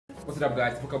What's up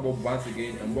guys, Carbell once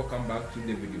again and welcome back to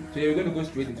the video. Today we're going to go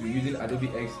straight into using Adobe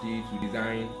XD to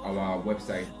design our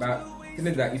website. But the thing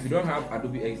is that if you don't have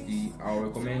Adobe XD, I'll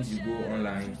recommend you go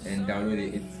online and download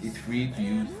it. It's free to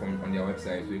use on their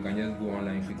website, so you can just go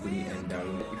online quickly and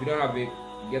download it. If you don't have it,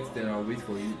 get it and I'll wait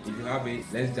for you. If you have it,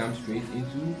 let's jump straight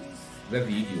into the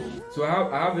video. So I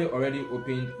have it already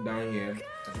opened down here.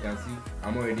 As you can see,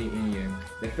 I'm already in here.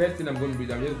 The first thing I'm going to do is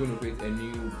I'm just going to create a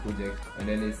new project, and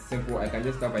then it's simple. I can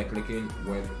just start by clicking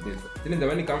with this. The thing is that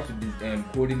when it comes to this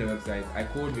coding the website, I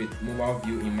code with mobile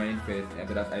view in mind first,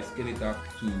 after that I scale it up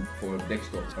for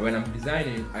desktop. And when I'm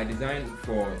designing, I design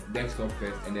for desktop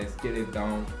first and then scale it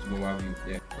down to mobile view.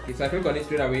 Yeah. Okay, so I click on it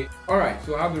straight away. Alright,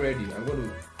 so I have it ready. I'm going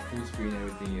to full screen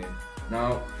everything here.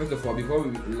 Now, first of all, before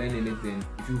we learn anything,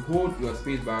 if you hold your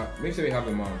spacebar, make sure you have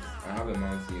a mouse. I have a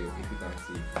mouse here, if you can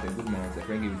see. It's a good mouse. A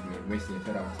friend gave it to me. Wasting,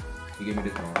 shout out. He gave me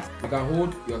this mouse. You can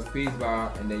hold your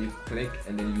spacebar and then you click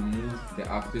and then you move the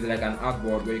art. So it's like an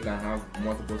artboard where you can have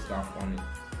multiple stuff on it.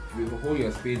 If you hold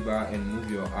your spacebar and move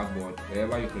your artboard,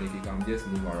 wherever you click, you can just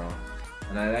move around.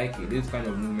 And I like it. This kind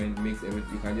of movement makes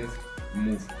everything. You can just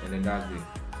move and then that's it.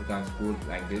 You can scroll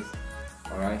like this.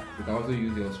 Alright, you can also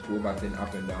use your scroll button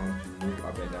up and down to move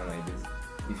up and down like this.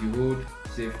 If you hold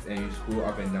shift and you scroll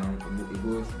up and down, it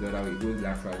goes the other way, it goes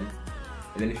laterally.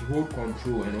 And then if you hold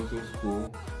control and also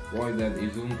scroll, what is that?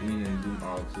 It zoom in and zoom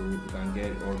out, so you can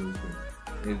get all those things.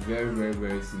 It's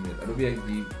very seamless. Adobe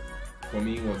XD for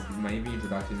me was my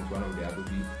introduction is one of the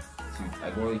Adobe suites. I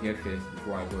got it here first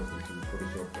before I got into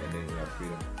Photoshop and then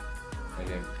Illustrator. And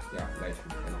then yeah,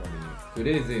 Lightroom and continue. So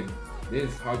this is it. This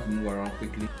is how to move around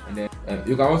quickly, and then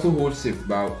you can also hold shift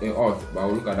but Alt, but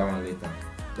we'll look at that one later.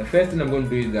 The first thing I'm going to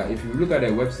do is that if you look at the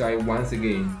website once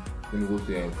again, let me go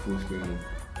to a full screen mode.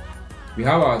 We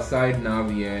have our Side Nav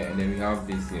here, and then we have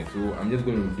this here. So I'm just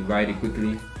going to divide it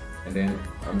quickly, and then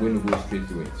I'm going to go straight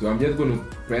to it. So I'm just going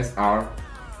to press R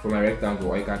for my rectangle,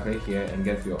 or you can click here and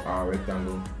get your R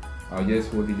rectangle. I'll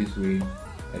just hold it this way,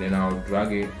 and then I'll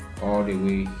drag it all the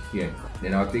way here.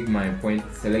 Then I'll take my point,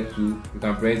 select 2, you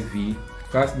can press V.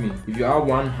 Trust me, if you have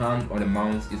one hand on the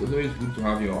mouse, it's always good to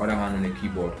have your other hand on the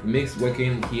keyboard. It makes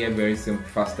working here very simple,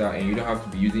 faster, and you don't have to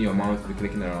be using your mouse to be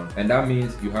clicking around. And that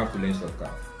means you have to learn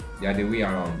shortcuts. They are the way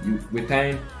around. With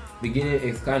time, beginning,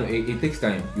 it's kind of, it takes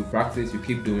time. You practice, you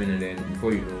keep doing, and then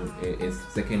before you know, it's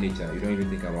second nature. You don't even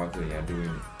think about it when you're doing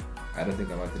it. I don't think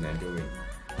about it when I'm doing it.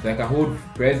 So I can hold,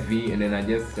 press V, and then I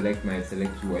just select my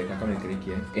select 2, or you can come and click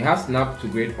here. It has snap to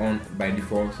grade on by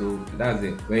default, so that's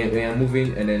it. When I'm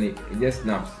moving, and then it just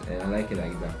snaps, and I like it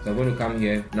like that. So I'm going to come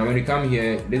here. Now when you come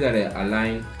here, these are the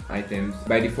align items.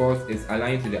 By default, it's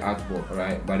aligned to the artboard,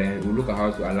 alright? But then we'll look at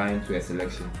how to align to a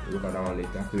selection. We'll look at that one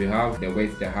later. So we have the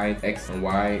width, the height, X and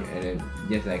Y, and then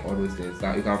just like all those things.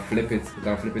 Now you can flip it. You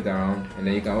can flip it around, and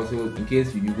then you can also, in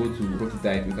case you go to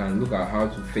prototype, you can look at how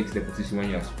to fix the position when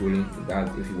you are scrolling. That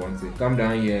if you want to come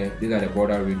down here, these are the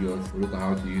border radius. We'll look at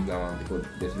how to use that one because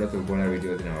there's lots of border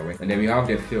radius in our work. And then we have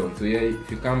the fill. So here, if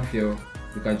you come fill,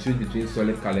 you can choose between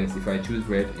solid colors. If I choose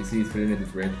red, you see it's filling it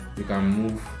with red. You can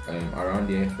move around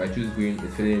here. If I choose green,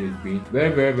 it's filling it with green.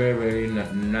 Very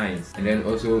nice. And then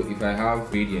also if I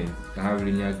have gradient, you can have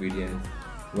linear gradient,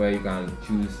 where you can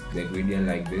choose the gradient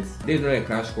like this. There's not a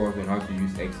crash course on how to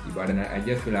use XD, but then I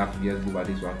just feel I have to just go by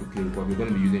this one quickly because we're going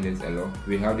to be using this a lot.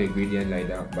 We have the gradient like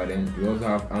that, but then we also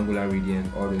have angular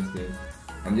gradient, all those things.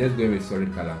 I'm just going with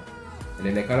solid color. And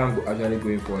then the color I'm actually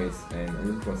going for is, I'm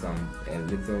looking for some a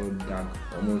little dark,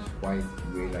 almost white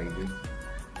gray like this.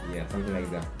 Yeah, something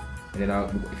like that. And then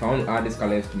if I want to add these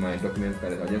colors to my document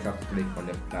colors, I'll just have to click on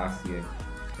the plus here.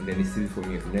 And then it's easy for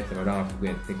me. So next time I don't have to go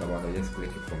and think about it, I'll just click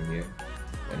it from here.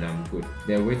 And I'm good.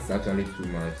 The weight is actually too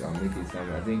much. I'll make it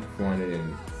some, I think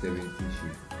 470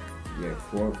 should, yeah,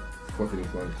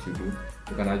 471 should do.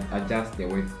 You can adjust the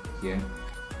weight here.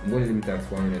 I'm going to leave it at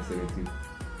 470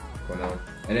 for now.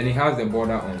 And then it has the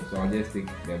border on, so I'll just take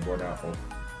the border off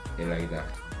it like that.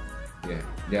 Yeah,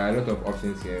 there are a lot of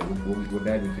options here. We'll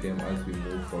dive into them as we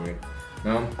move forward.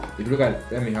 Now, if you look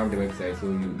at, let me have the website so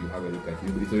you have a look at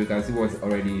it, so you can see what's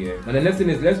already here. And the next thing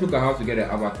is, let's look at how to get an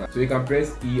avatar. So you can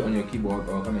press E on your keyboard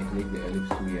or come and click the ellipse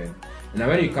tool here. And now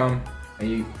when you come and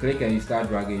you click and you start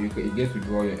dragging, you get to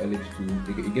draw your ellipse tool.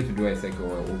 You get to draw a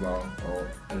circle or oval or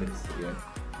ellipse here.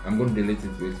 I'm going to delete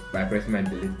it by pressing my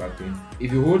delete button.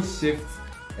 If you hold shift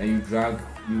and you drag,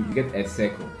 you get a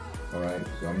circle. Alright,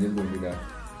 so I'm just going to do that.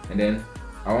 And then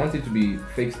I want it to be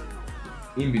fixed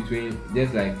in between,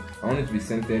 just like I want it to be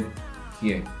centered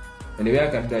here. And the way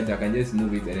I can do that, I can just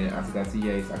move it, and then as you can see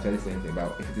here, it's actually centered.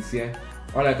 But if it is here,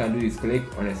 all I can do is click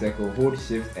on a circle, hold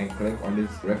shift and click on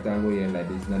this rectangle here like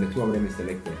this. Now the two of them is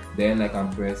selected. Then I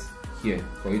can press here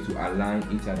for it to align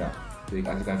each other. So as you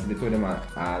can see, the two of them are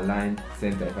aligned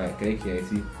center. If I click here,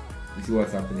 you see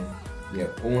what's happening. Yeah,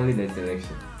 only the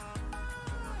selection.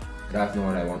 That's not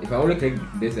what I want. If I only click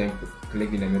this and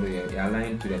click in the middle here, it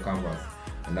aligns to the canvas,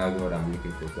 and that's what I'm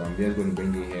looking for. So I'm just going to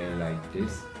bring it here like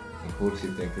this, and hold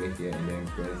shift and click here, and then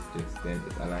press this. Then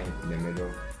it's aligned in the middle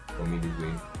for me this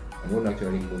way. I'm going to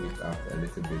actually move it up a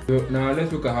little bit. So now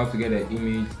let's look at how to get an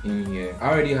image in here.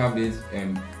 I already have this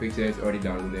pictures already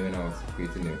downloaded when I was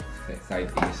creating the site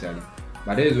initially,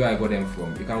 but this is where I got them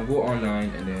from. You can go online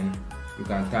and then you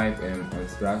can type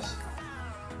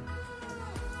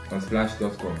on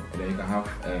splash.com, and then you can have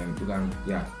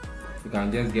you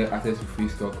can just get access to free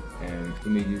stock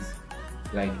images,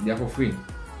 like they're for free.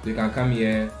 So you can come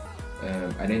here,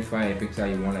 identify a picture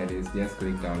you want like this, just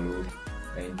click download,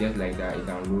 and just like that it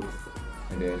downloads.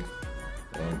 And then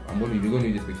we're going to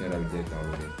use this picture that we just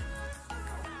downloaded.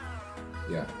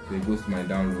 Yeah, so it goes to my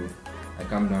download. I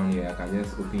come down here, I can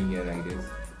just open here like this,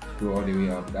 scroll all the way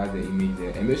up. That's the image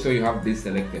there, and make sure you have this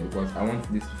selected because I want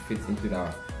this to fit into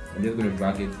that. I'm just going to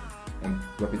drag it and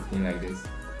drop it in like this.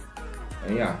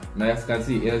 And yeah, now as you can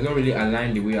see, it has not really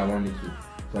aligned the way I want it to.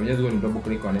 So I'm just going to double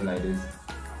click on it like this.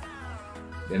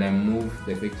 Then I move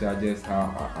the picture just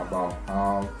about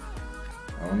how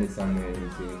I want it somewhere. Let me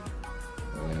see.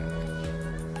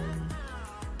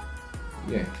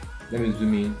 Yeah, let me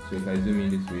zoom in. So if I zoom in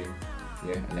this way,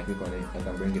 yeah, and I click on it, I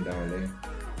can bring it down there.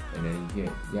 And then here,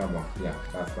 yeah,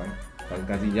 that's fine. As you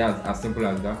can see, yeah, as simple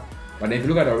as that. But if you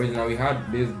look at the original, we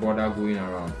had this border going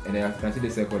around, and then as you can see the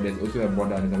circle, there's also a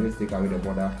border, and I'm going to take away the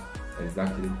border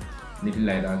exactly, neatly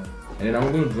like that. And then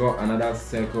I'm going to draw another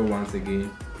circle once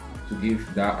again to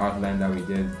give that outline that we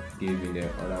just gave in the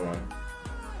other one.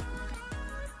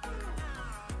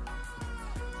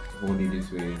 Hold it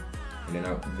this way, and then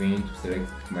I'm going to select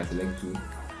my select tool,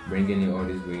 bringing it all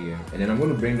this way here. And then I'm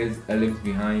going to bring this ellipse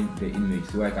behind the image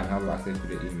so I can have access to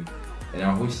the image. And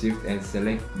I'll hold shift and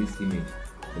select this image.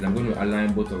 And I'm going to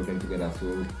align both of them together,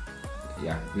 so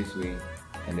yeah, this way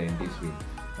and then this way.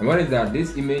 And what is that?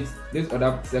 This image, this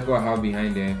other circle I have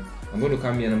behind there, I'm going to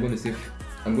come here and I'm going to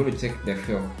check the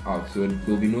fill out, so there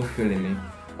will be no fill in it.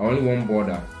 I only want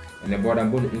border, and the border,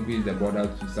 I'm going to increase the border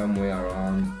to somewhere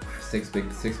around 6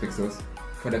 pixels.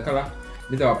 For the color,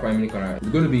 this is our primary color. It's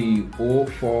going to be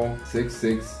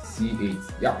 0466C8.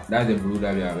 Yeah, that's the blue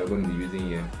that we're going to be using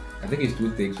here. I think it's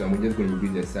too thick, so I'm just going to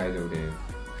reduce the size of the,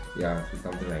 yeah, so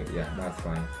something like, yeah, that's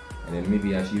fine. And then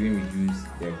maybe I should even reduce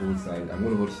the whole size. I'm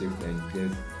going to hold shift and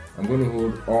just, I'm going to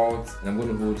hold alt and I'm going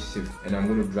to hold shift and I'm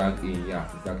going to drag in. Yeah,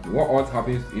 exactly. What alt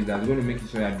happens is that it's going to make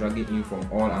sure you're dragging in from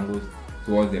all angles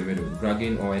towards the middle,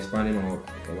 dragging or expanding or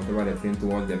whatever the thing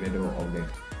towards the middle of the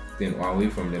thing or away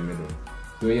from the middle.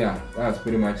 So yeah, that's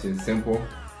pretty much as simple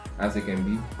as it can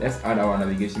be. Let's add our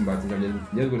navigation button. I'm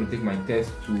just going to take my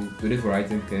text tool, so this for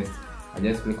writing text. I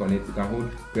just click on it. You can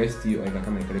hold press T or you can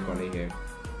come and click on it here.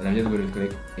 And I'm just going to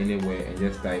click anywhere and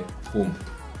just type home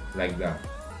like that.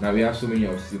 Now we have so many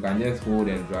options. You can just hold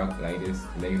and drag like this,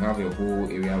 and then you have a whole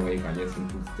area where you can just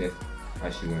input text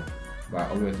as you want. But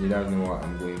obviously that's not what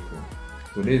I'm going for.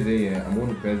 So this is here. I'm going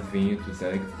to press V to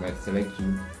select my select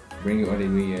tool, bring it all the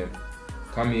way here.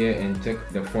 Come here and check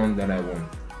the font that I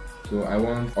want. So I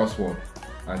want Artboard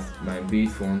as my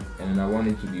base font, and then I want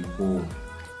it to be bold.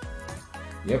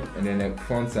 Yep, and then the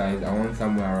font size I want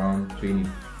somewhere around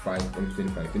 25 looks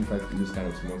kind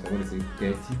of small, so I'm going to say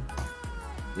 30.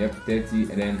 Yep,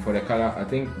 30. And then for the color, I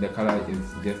think the color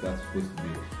is just as supposed to be.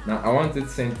 Now I want it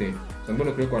centered, so I'm going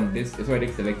to click on this. It's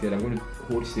already selected. I'm going to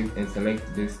hold shift and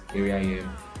select this area here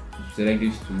to select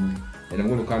these two, and I'm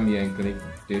going to come here and click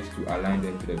this to align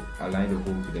them to align the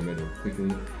whole to the middle quickly.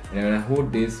 And then when I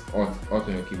hold this alt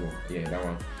on your keyboard, yeah, that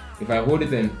one. If I hold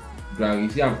it and drag, you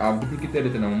see I've duplicated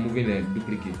it and I'm moving the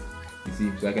duplicate. You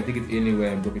see, so I can take it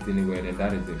anywhere and drop it anywhere, and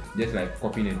that is it. Just like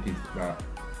copying and paste, but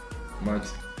much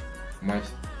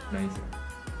nicer.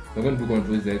 So I'm going to do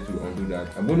Ctrl Z to undo that.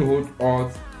 I'm going to hold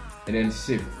Alt and then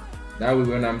Shift. That way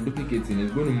when I'm duplicating,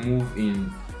 it's going to move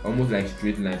in almost like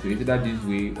straight line. So it's either this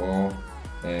way or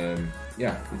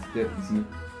yeah, it's there, you see.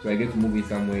 So I get to move it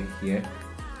somewhere here.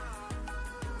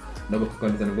 Double click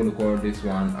on this and I'm going to call this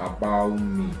one About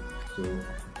Me. So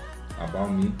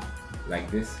About Me, like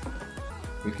this.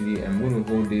 Quickly, I'm going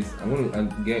to hold this. I'm going to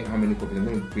get how many copies? I'm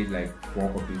going to create like 4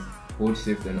 copies. Hold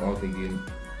Shift and Alt again.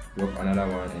 Drop another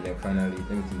one, and then finally,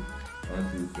 let me see.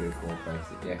 1, 2, 3, 4, 5,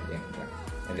 6. Yeah.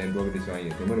 And then drop this one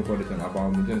here. So I'm going to call this one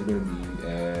About Me. This is going to be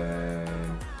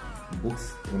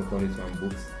Books. I'm going to call this one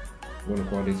Books. I'm going to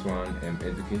call this one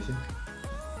Education.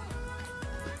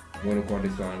 I'm going to call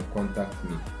this one Contact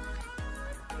Me.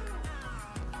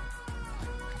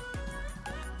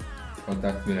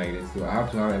 contact me like this. So I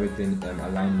have to have everything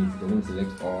aligned. So I'm going to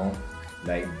select all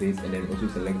like this, and then also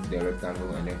select the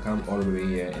rectangle, and then come all the way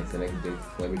here and select this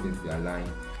for everything to be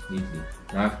aligned neatly.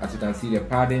 Now as you can see, the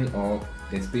padding or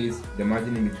the space, the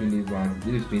margin in between these ones,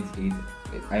 this is 28.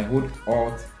 I hold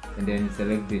Alt and then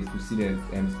select this to see the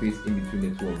space in between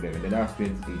the two of them, and then that's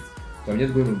 28. So I'm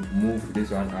just going to move this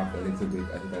one up a little bit.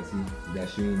 As you can see, they're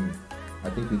showing me,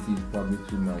 I think 20 is probably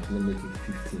too much. Let me make it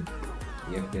 15.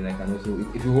 Yep, then I can also,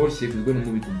 if you hold shift, it's going to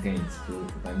move it to tens. So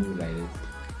if I move it like this,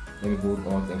 let me hold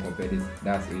Alt and compare this,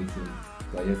 that's 18.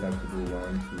 So I just have to go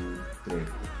 1, 2, 3,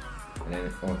 and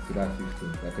then Alt, so that's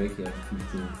 15. So I click here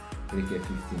 15, click here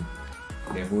 15.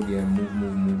 Then hold here,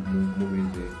 move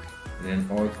it there. And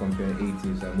then Alt compare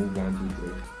 18, so I move 1, 2,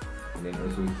 3. And then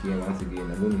also here once again,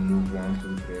 I'm going to move 1,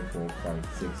 2, 3, 4, 5,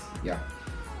 6. Yeah.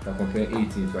 So I compare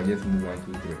 18, so I just move 1,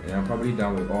 2, 3. And I'm probably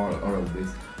done with all of this.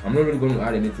 I'm not really going to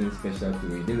add anything special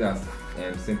to it. This is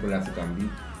as simple as it can be.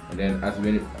 And then as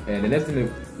we, the next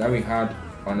thing that we had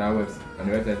on our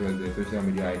website was the social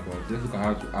media icons. Just look at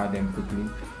how to add them quickly,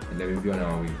 and then we'll be on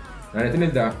our way. Now the thing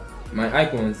is that my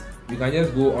icons, you can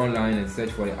just go online and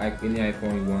search for any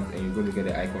icon you want, and you're going to get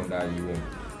the icon that you want.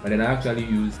 But then I actually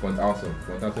use Font Awesome.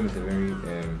 Font Awesome is a very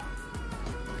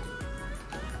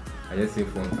I just say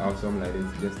Font Awesome like this.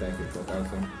 Just type it, Font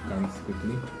Awesome comes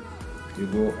quickly. You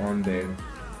go on there.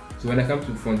 So when I come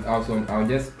to Font Awesome, I'll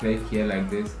just click here like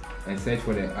this and search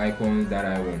for the icons that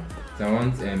I want. So I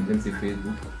want let me say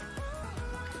Facebook.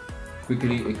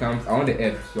 Quickly it comes. I want the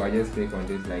F, so I just click on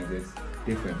this like this.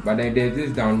 Different. But then there's this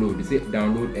download. They say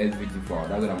download SVG file.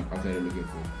 That's what I'm actually looking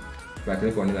for. If I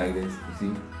click on it like this,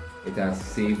 you see it has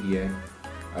saved here.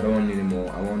 I don't want it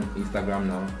anymore. I want Instagram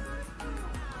now.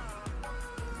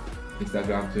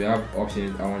 Instagram. So you have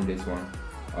options. I want this one.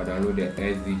 I'll download the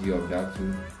SVG of that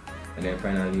too. And then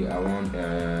finally I want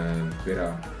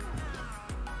Twitter.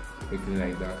 Quickly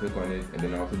like that, click on it, and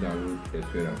then I also download the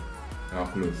Twitter. Now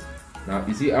close. Now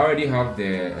you see I already have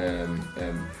the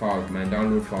files, my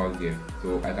download files here,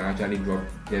 so I can actually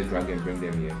just drag and bring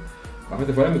them here. But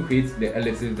first of all, let me create the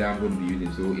ellipses that I'm going to be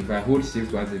using. So if I hold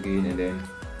shift once again and then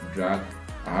drag,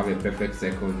 I have a perfect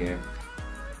circle here.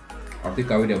 I'll take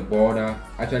away the border.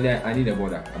 Actually I need a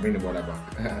border. I'll bring the border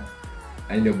back.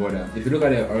 I need the border. If you look at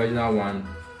the original one,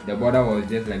 the border was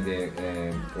just like the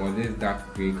was this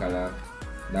dark gray color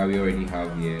that we already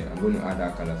have here. I'm going to add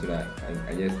that color so that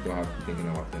I just don't have to take it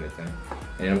off all the time.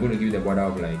 And I'm going to give the border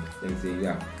of like, let me say,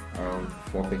 yeah, around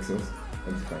 4 pixels.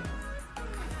 Let me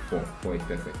see, 4 is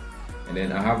perfect. And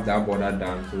then I have that border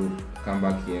done, so come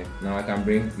back here. Now I can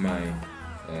bring my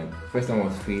first one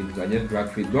was face, so I just drag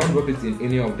face. Don't drop it in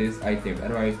any of these items,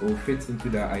 otherwise it will fit into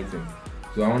that item.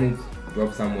 So I want it to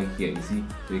drop somewhere here, you see,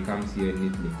 so it comes here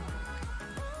neatly.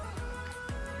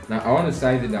 Now I want to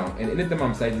size it down, and anytime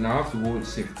I'm sizing, I have to hold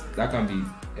shift. That can be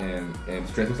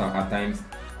stressful at times,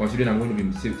 considering I'm going to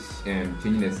be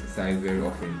changing the size very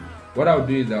often. What I'll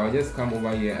do is that I'll just come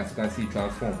over here. As you can see,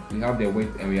 transform. We have the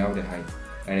width and we have the height,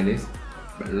 and it is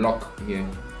lock here.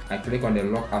 I click on the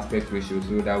lock aspect ratio,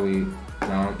 so that way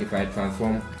now if I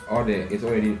transform, it's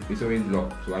already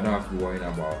locked, so I don't have to worry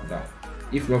about that.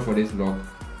 If not for this lock,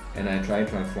 and I try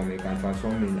transforming, it can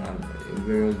transform in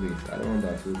various ways. I don't want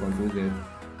that, so Control Z.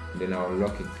 Then I'll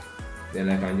lock it. Then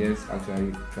I can just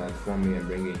actually transform it and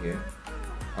bring it here.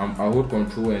 I'll hold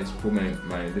Control and scroll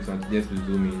my this one just to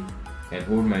zoom in, and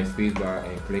hold my space bar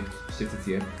and click shift it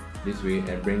here this way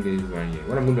and bring this one here.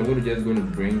 What I'm going to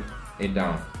bring it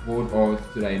down. Hold Alt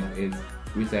so that it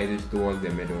resizes towards the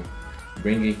middle.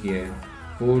 Bring it here.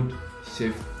 Hold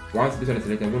shift. Once this one is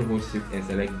selected, I'm going to hold shift and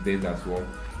select this as well.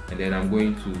 And then I'm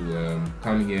going to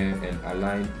come here and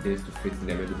align this to fit in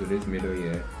the middle, so this middle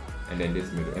here, and then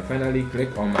this middle. And finally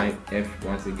click on my F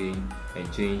once again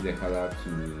and change the color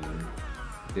to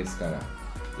this color.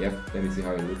 Yep, let me see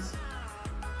how it looks.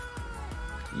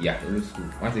 Yeah, it looks cool.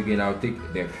 Once again, I'll take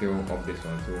the fill of this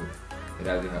one so it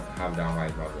doesn't have that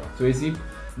white background. So you see,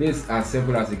 this is as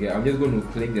simple as it gets. I'm just going to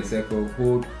click the circle,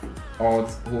 hold Alt,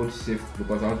 hold Shift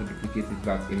because I want to duplicate it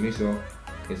back and make sure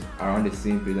it's around the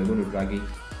same place. I'm going to drag it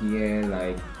here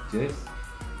like this.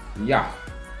 Yeah.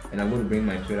 And I'm going to bring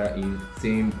my Twitter in,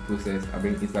 same process. I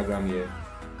bring Instagram here.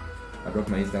 I drop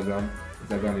my Instagram.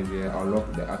 Instagram is here. I'll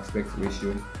lock the aspect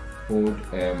ratio, hold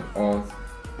Alt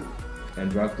and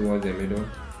drag towards the middle.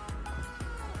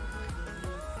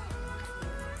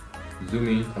 Zoom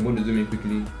in. I'm going to zoom in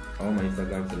quickly. I want my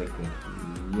Instagram selected.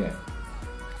 Yeah.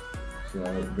 So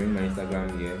I'll bring my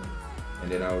Instagram here and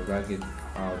then I'll drag it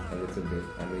out a little bit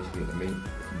and make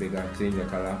it bigger. Change the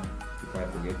color before I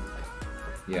forget.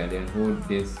 Yeah, then hold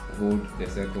the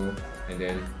circle, and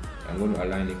then I'm going to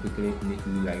align it quickly,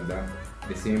 neatly like that.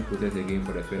 the same process again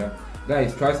for the Twitter.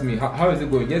 Guys, trust me, how is it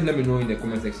going? Just let me know in the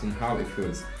comment section how it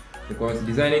feels, because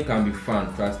designing can be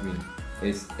fun. Trust me,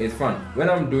 it's fun. When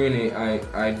I'm doing it,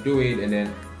 I do it, and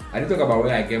then I didn't talk about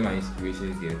where I get my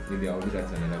inspirations yet. Maybe I'll do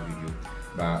that in another video.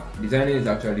 But designing is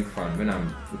actually fun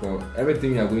because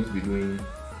everything you are going to be doing,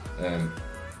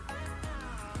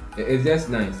 it's just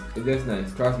nice. It's just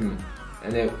nice. Trust me.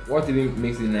 And then what even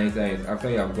makes it nicer is after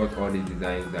you have got all these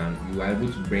designs done, you are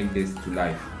able to bring this to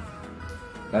life.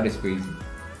 That is crazy.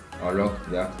 I'll lock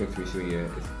the aspect ratio here.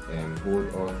 Is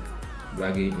hold off,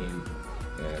 drag it in,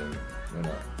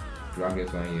 drag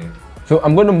this one here. So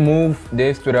I'm going to move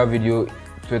this Twitter video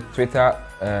to Twitter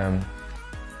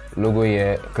logo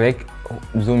here. Click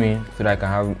zoom in so that I can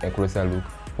have a closer look.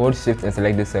 Hold shift and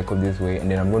select this circle this way,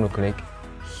 and then I'm going to click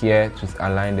here to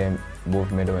align them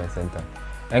both middle and center.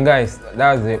 And guys,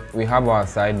 that's it. We have our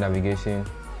side navigation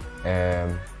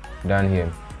done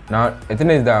here. Now the thing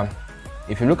is that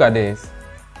if you look at this,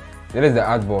 there is the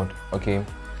artboard. Okay,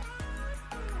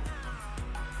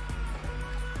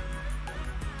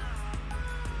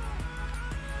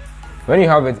 when you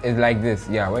have it, it's like this.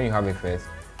 Yeah, when you have it first,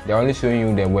 they're only showing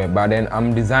you the web, but then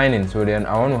I'm designing, so then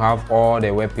I want to have all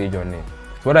the web page on it.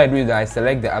 So what I do is that I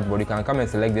select the artboard. You can come and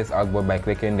select this artboard by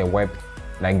clicking the web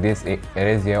like this. It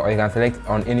is here, or you can select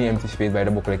on any empty space by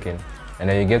double clicking, and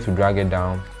then you get to drag it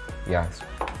down. Yes,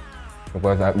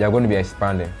 because you're going to be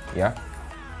expanding. Yeah.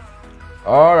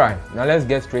 All right, now let's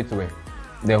get straight to it.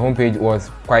 The home page was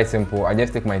quite simple. I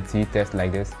just take my T text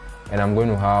like this, and I'm going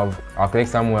to I'll click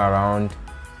somewhere around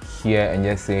here and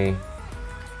just say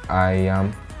I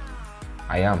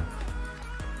am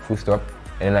full stop,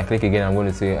 and then I click again. I'm going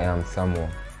to say I am somewhere,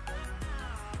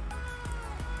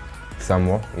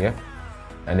 yeah.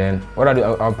 And then what I do,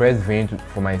 I'll press V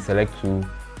for my select tool,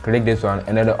 click this one,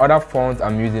 and then the other font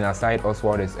I'm using aside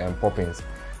Artboard is Poppins.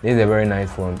 This is a very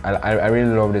nice font. I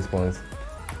really love this font,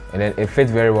 and then it fits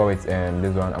very well with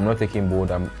this one. I'm not taking bold,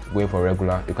 I'm going for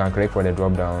regular. You can click for the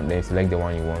drop down, then select the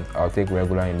one you want. I'll take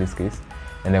regular in this case,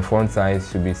 and the font size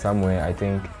should be somewhere, I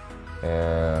think,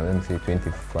 let me say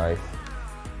 25.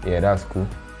 Yeah, that's cool.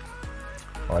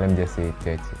 Or let me just say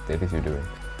 30. 30 should do it.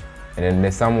 And then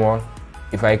the somewhat,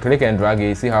 if I click and drag it,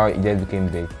 you see how it just became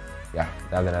big. Yeah,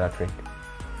 that's another trick.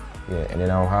 Yeah, and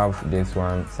then I'll have this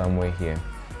one somewhere here.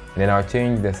 And then I'll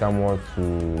change the somewhat to,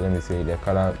 let me say, the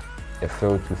color, the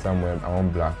fill to somewhere, I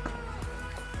want black.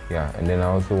 Yeah, and then I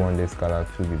also want this color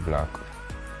to be black.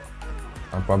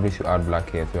 I probably should add black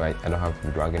here so I don't have to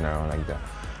be dragging around like that.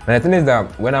 And the thing is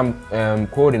that when I'm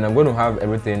coding, I'm going to have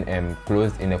everything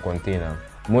closed in a container.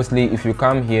 Mostly, if you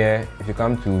come here, if you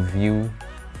come to view,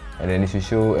 and then it should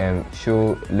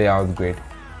show layout grid,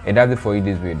 it does it for you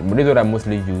this way. But this is what I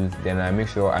mostly use. Then I make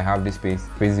sure I have this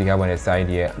spaces you have on the side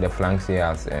here, the flanks here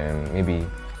as maybe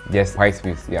just white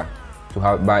space, yeah. To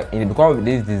have, but because of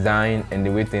this design and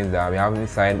the way things are, we have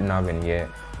this side nav in here.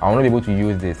 I won't be able to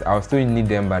use this. I'll still need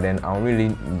them, but then I'll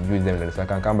really use them. So I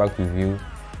can come back to view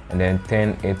and then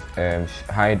turn it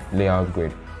hide layout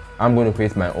grid. I'm going to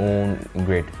create my own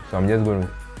grid. So I'm just going to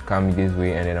come this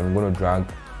way, and then I'm going to drag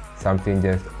something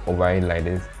just over it like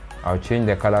this. I'll change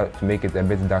the color to make it a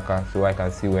bit darker so I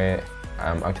can see where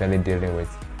I'm actually dealing with,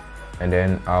 and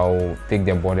then I'll take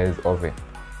the borders of it.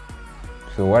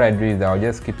 So what I do is I'll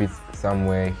just keep it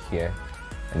somewhere here,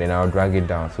 and then I'll drag it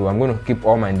down. So I'm going to keep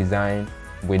all my design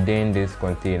within this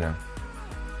container.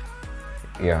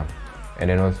 Yeah, and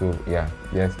then also, yeah,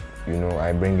 just, you know,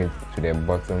 I bring it to the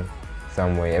bottom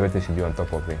somewhere. Everything should be on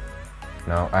top of it.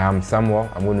 Now I am somewhere,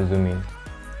 I'm going to zoom in.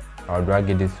 I'll drag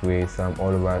it this way, all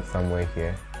over somewhere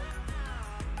here.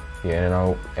 Yeah, and then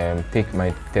I'll take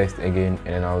my text again,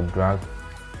 and then I'll drag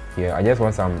here. I just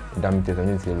want some dummy text. I'm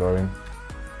going to say Lauren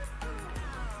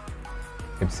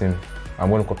Ipsim. I'm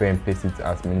going to copy and paste it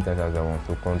as many times as I want.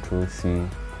 So Control C, and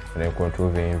then Control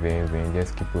V.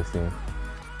 Just keep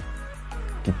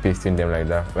pasting them like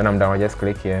that. When I'm done, I just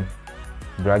click here,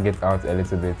 drag it out a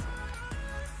little bit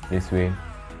this way,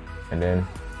 and then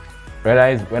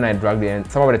realize when I drag the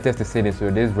end, some of the text is hidden, so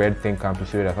this red thing comes to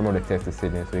show that some of the text is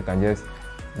hidden, so you can just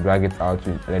drag it out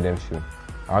to let them show.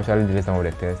 I'll actually delete some of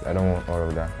the text. I don't want all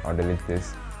of that. I'll delete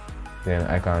this. Then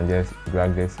I can just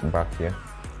drag this back here.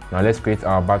 Now let's create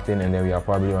our button, and then we are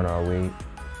probably on our way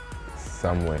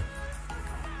somewhere.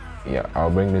 Yeah, I'll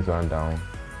bring this one down.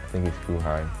 I think it's too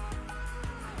high.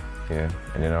 Yeah,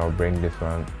 and then I'll bring this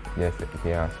one just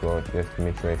here as well, just to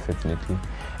make sure it fits neatly.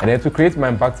 And then to create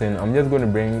my button, I'm just going to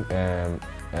bring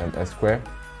a square,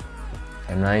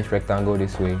 a nice rectangle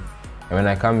this way. And when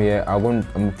I come here,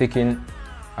 I'm taking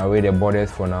away the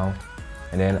borders for now,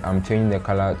 and then I'm changing the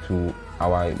color to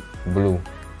our blue.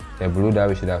 the blue that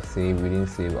we should have saved, we didn't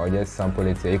save. I'll just sample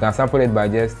it here. You can sample it by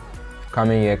just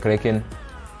coming here, clicking.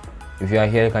 If you are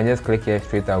here, you can just click here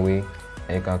straight away,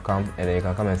 and you can come, and then you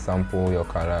can come and sample your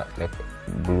color like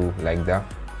blue like that.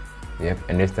 Yep.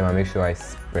 And this time I make sure I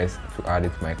press to add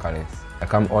it to my colors. I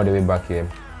come all the way back here.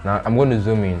 Now I'm going to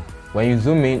zoom in. When you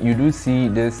zoom in, you do see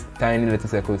this tiny little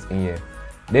circles in here.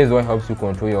 This is what helps you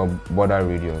control your border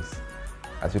radius.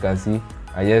 As you can see,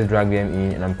 I just drag them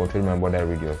in and I'm controlling my border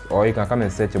radius. Or you can come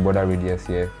and set your border radius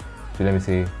here to, let me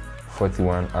say,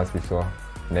 41 as we saw.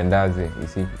 And then that's it. You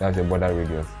see, that's your border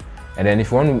radius. And then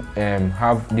if you want to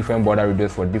have different border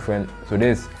radius for different, so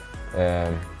this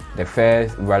the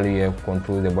first value here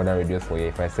controls the border radius for here.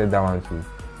 If I set that one to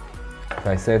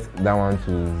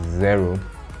 0,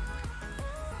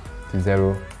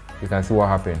 you can see what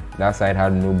happened. That side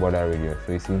had no border radius.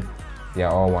 So you see, they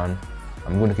are all one.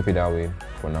 I'm going to keep it that way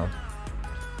for now.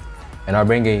 And I'll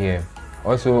bring it here.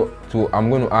 Also, I'm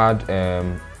going to add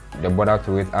the border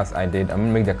to it as I did. I'm going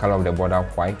to make the color of the border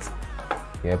white.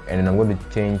 Yep. And then I'm going to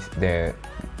change the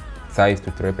size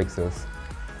to 3 pixels.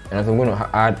 And also I'm going to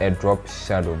add a drop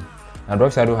shadow. Now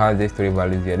drop shadow has these 3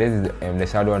 values here. This is the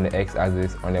shadow on the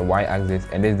x-axis, on the y-axis,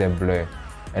 and this is the blur.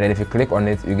 And then if you click on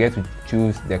it, you get to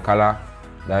choose the color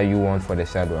that you want for the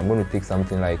shadow. I'm going to take I'm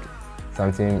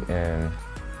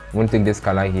going to take this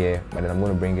color here, but then I'm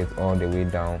going to bring it all the way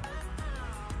down,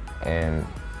 and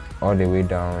all the way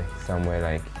down somewhere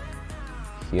like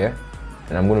here,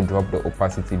 and I'm going to drop the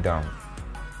opacity down,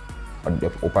 or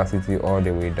the opacity all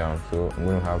the way down. So I'm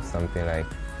going to have something like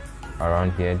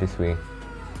around here this way,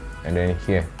 and then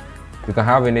here. You can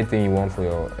have anything you want for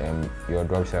your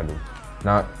drop shadow.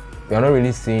 Now you're not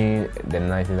really seeing the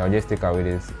niceness. I'll just take away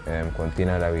this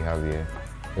container that we have here.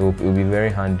 It will be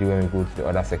very handy when we go to the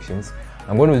other sections.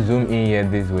 I'm going to zoom in here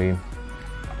this way.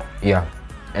 Yeah,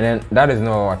 and then that is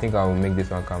not. I think I will make this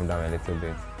one come down a little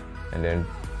bit, and then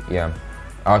yeah,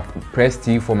 I'll press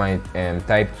T for my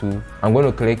type 2. I'm going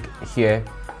to click here,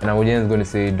 and I'm just going to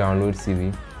say download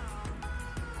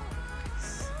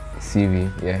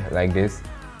CV, yeah, like this,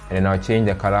 and then I'll change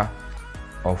the color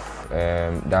of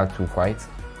that to white,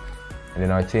 and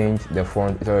then I'll change the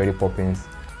font. It's already popping,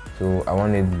 so I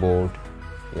want it bold.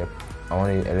 Yep, I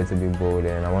want it a little bit bold,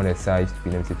 and I want the size to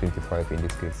be, let me say, 25 in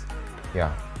this case.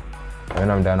 Yeah, and when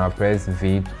I'm done, I'll press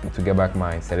V to get back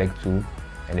my select tool,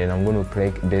 and then I'm going to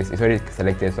click this. It's already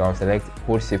selected, so I'll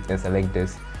hold shift and select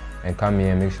this, and come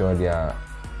here and make sure they are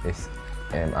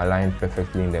aligned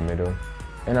perfectly in the middle,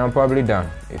 and I'm probably done.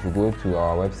 If you go to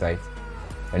our website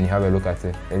and you have a look at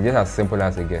it, it's just as simple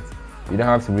as it gets. You don't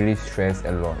have to really stress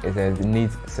a lot. It's a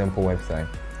neat, simple website.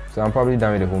 So I'm probably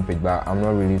done with the homepage, but I'm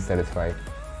not really satisfied.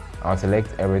 I'll select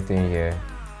everything here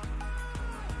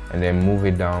and then move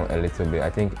it down a little bit. I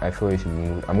feel it should be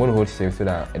moved. I'm going to hold shift so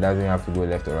that it doesn't have to go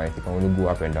left or right. It can only go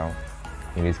up and down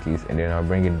in this case, and then I'll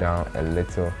bring it down a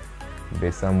little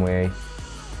bit. Somewhere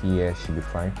here should be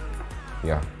fine.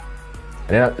 Yeah, and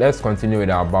then let's continue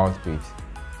with our about page.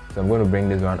 So I'm going to bring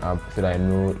this one up so that I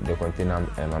know the container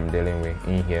I'm dealing with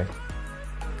in here.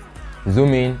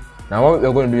 Zoom in. Now what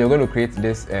we're going to do, we're going to create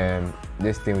this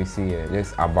this thing we see here,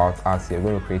 this about us here. We're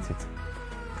going to create it.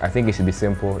 I think it should be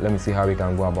simple. Let me see how we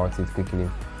can go about it quickly.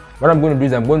 What I'm going to do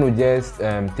is I'm going to just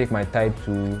take my type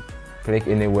tool, click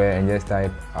anywhere, and just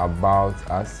type about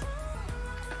us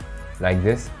like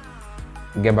this.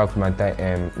 Get back to my type,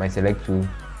 my select tool.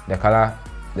 The color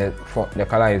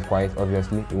is white.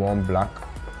 Obviously, we want black.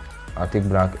 I'll take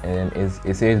black, and then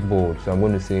it says bold. So I'm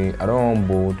going to say I don't want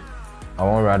bold. I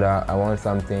want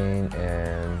something,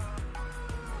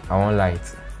 I want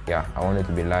light. Yeah, I want it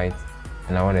to be light,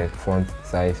 and I want the font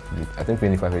size to be, I think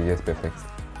 25 is just perfect.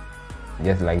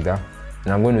 Just like that.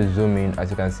 And I'm going to zoom in. As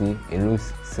you can see, it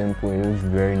looks simple, it looks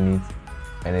very neat,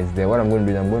 and it's there. What I'm going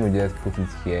to do is I'm going to just put it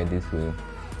here this way,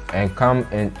 and come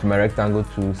into my rectangle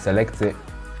to select it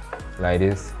like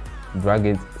this, drag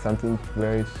it, something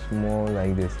very small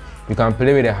like this. You can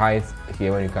play with the height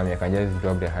here when you come here. I can just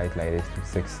drop the height like this to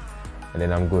 6. And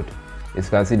then I'm good. As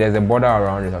you can see, there's a border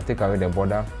around it. I'll take away the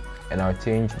border, and I'll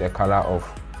change the color of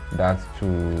that to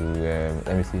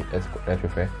let me see, let's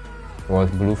refer. It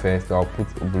was blue first, so I'll put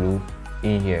blue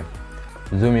in here.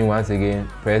 Zoom in once again,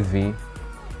 press V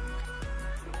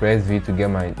to get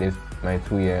my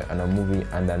tool here, and I'll move it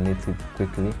underneath it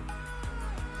quickly.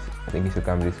 I think it should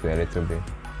come this way a little bit.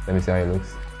 Let me see how it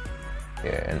looks.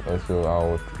 Yeah, and also I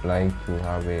would like to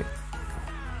have it,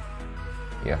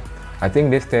 yeah. I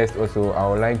think this test also, I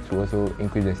would like to also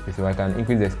increase the spacing. I can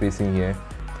increase the spacing here.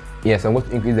 Yes, I'm going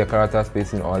to increase the character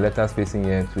spacing or letter spacing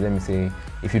here to, let me say,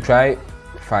 if you try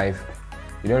 5,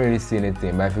 you don't really see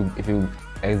anything. But if you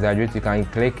exaggerate, you can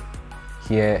click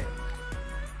here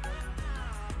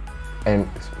and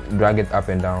drag it up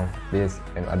and down. This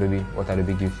Adobe, what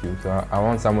Adobe gives you. So I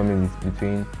want somewhere maybe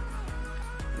between,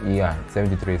 yeah,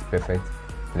 73 is perfect.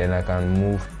 Then I can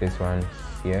move this one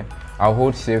here. I'll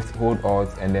hold Shift, hold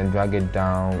Alt, and then drag it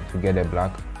down to get a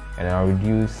black, and I'll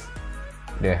reduce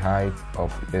the height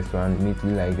of this one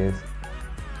neatly like this,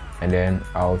 and then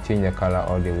I'll change the color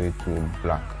all the way to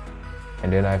black,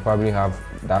 and then I probably have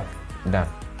that done.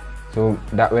 So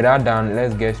that with that done,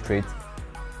 let's get straight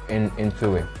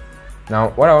into it. Now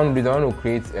what I want to do is I want to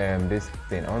create this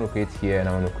thing. I want to create here and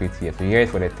I want to create here. So here is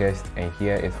for the test and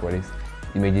here is for these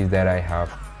images that I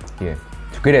have here.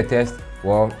 To create a test,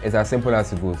 well, it's as simple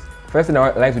as it goes. First thing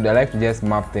I like to just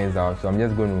map things out. So I'm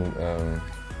just going to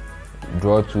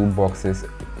draw two boxes,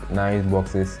 nice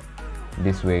boxes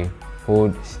this way.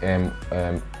 Hold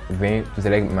vein to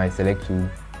select my select tool,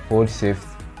 hold Shift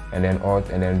and then Alt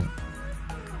and then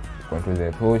Control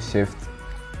Z, hold Shift,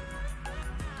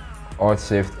 Alt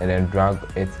Shift and then drag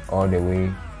it all the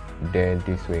way there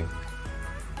this way.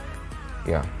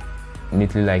 Yeah,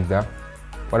 neatly like that.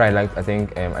 What I like, I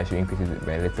think I should increase it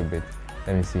by a little bit.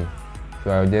 Let me see. So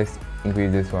I'll just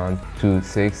increase this one to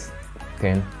 6,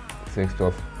 10, 6,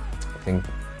 12. I think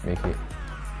make it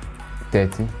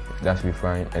 30. That should be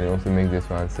fine. And also make this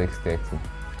one 630.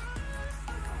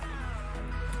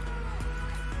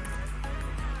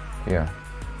 Yeah,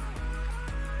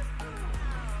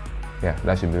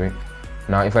 that should be it.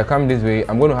 Now if I come this way,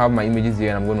 I'm going to have my images here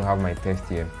and I'm going to have my text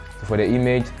here. So for the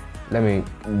image, let me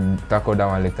tackle that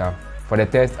one later. For the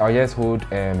test, I'll just hold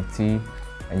T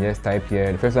and just type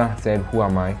here. The first one said, who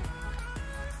am I?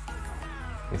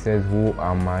 It says, who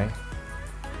am I?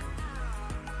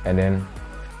 And then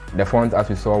the font, as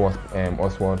we saw, was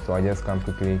Artboard. So I just come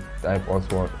quickly, type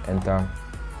Artboard, enter.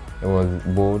 It was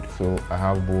bold, so I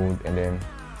have bold, and then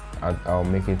I'll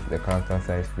make it the character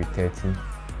size to be 30.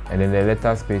 And then the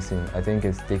letter spacing, I think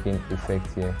it's taking effect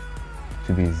here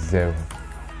to be 0.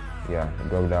 Yeah,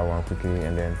 drop that one quickly,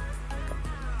 and then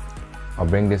I'll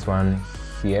bring this one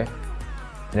here.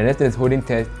 And the next thing is holding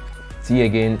T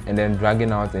again and then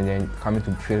dragging out and then coming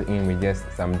to fill in with just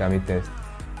some dummy text.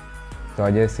 So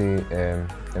I'll just say,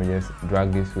 let me just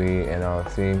drag this way and I'll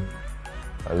say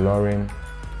Lauren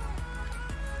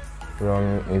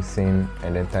is same,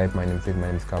 and then type my name, my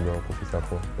name is Carbell,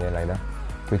 Sarfo, yeah, like that,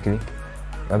 quickly.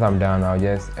 Once I'm done, I'll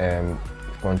just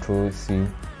Control C,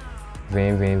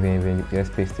 vein,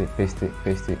 just paste it,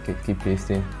 keep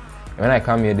pasting. And when I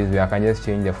come here this way, I can just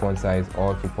change the font size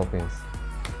all to Poppins.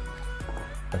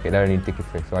 Okay, that really take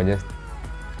effect. So I just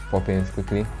Poppins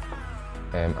quickly.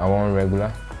 I want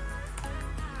regular,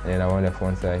 and then I want the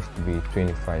font size to be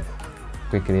 25.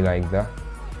 Quickly like that.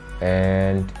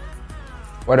 And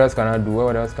what else can I do?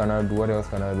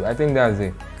 I think that's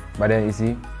it. But then you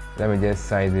see, let me just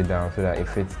size it down so that it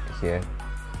fits here.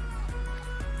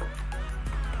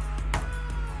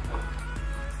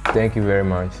 Thank you very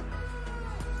much.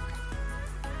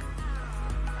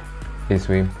 This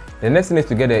way. The next thing is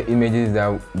to get the images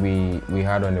that we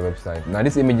had on the website. Now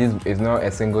this images is not a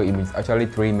single image, it's actually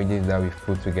 3 images that we've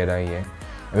put together here.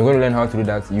 And we're going to learn how to do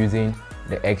that using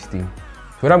the XD. So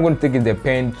what I'm going to take is the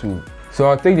pen tool. So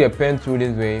I'll take the pen tool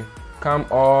this way, come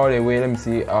all the way, let me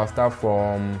see, I'll start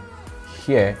from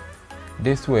here,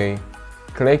 this way,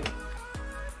 click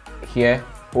here,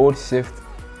 hold Shift,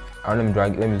 and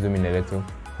let me zoom in a little,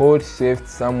 hold Shift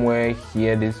somewhere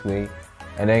here this way,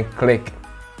 and then click.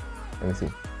 Let me see,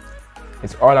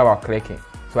 it's all about clicking.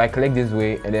 So I click this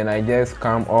way and then I just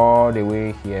come all the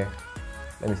way here.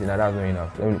 Let me see, now that's not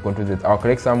enough, let me control it. I'll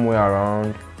click somewhere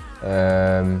around,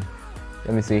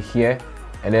 let me say here,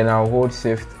 and then I'll hold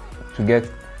Shift to get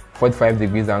 45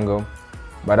 degrees angle,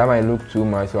 but that might look too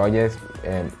much, so I'll just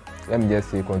let me just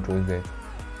say Control Z.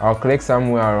 I'll click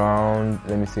somewhere around,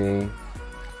 let me say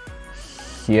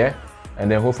here, and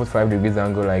then hold 45 degrees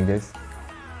angle like this.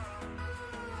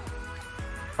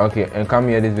 Okay, and come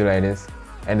here this way like this,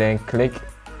 and then click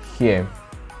here,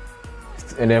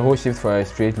 and then hold Shift for a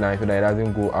straight line so that it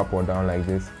doesn't go up or down like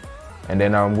this. And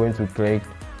then I'm going to click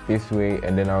this way,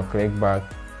 and then I'll click back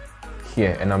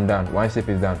here, and I'm done. One shape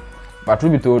is done. But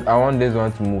truth be told, I want this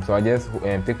one to move, so I just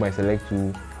take my select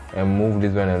tool and move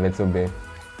this one a little bit.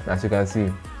 As you can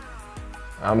see,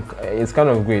 it's kind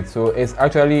of great. So it's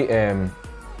actually a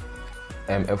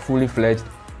fully fledged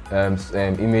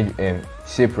image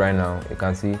shape right now. You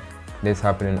can see this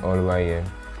happening all over here.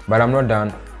 But I'm not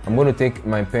done. I'm going to take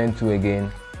my pen tool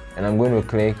again, and I'm going to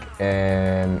click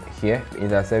here,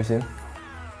 intersection,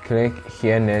 click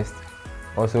here next,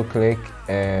 also click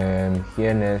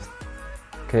here next,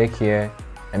 click here,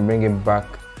 and bring it back.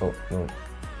 Oh no,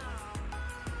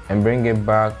 and bring it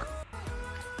back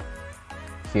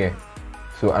here.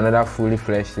 So another fully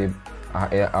fledged shape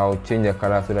I'll change the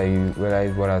color so that you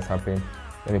realize what has happened.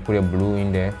 Let me put a blue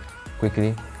in there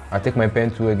quickly. I'll take my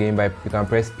pen tool again, but you can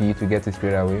press P to get it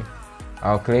straight away.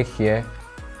 I'll click here,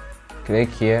 click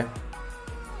here,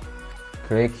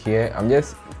 click here. I'm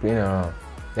just playing around.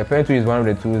 The pen tool is one of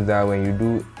the tools that when you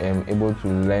do able to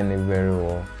learn it very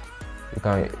well, you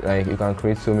can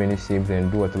create so many shapes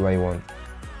and do whatever you want.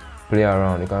 Play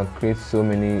around. You can create so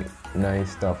many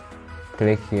nice stuff.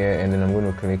 Click here, and then I'm going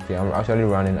to click here. I'm actually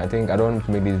running. I think I don't want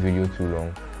to make this video too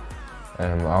long.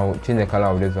 I'll change the color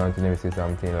of this one to maybe say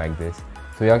something like this,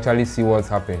 so you actually see what's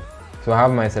happening. So I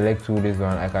have my select tool, this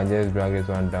one. I can just drag this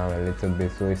one down a little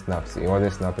bit so it snaps. It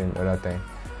wasn't snapping the other time.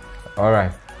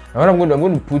 Alright, now what I'm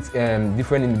going to put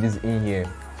different images in here.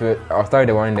 So I'll start with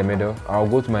the one in the middle. I'll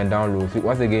go to my download. So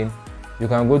once again, you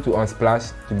can go to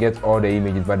Unsplash to get all the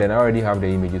images, but then I already have the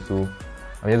images, so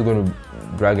I'm just going to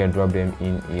drag and drop them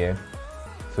in here.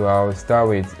 So I'll start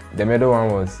with the middle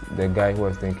one. Was the guy who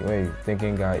was thinking, where you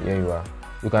thinking guy, here you are.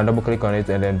 You can double click on it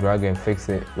and then drag and fix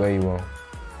it where you want,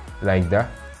 like that.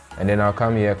 And then I'll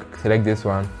come here, select this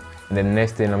one, and then the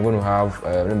next thing I'm going to have,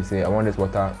 let me say I want this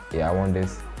water, yeah, I want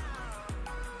this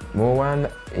more one,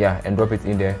 yeah, and drop it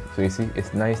in there. So you see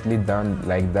it's nicely done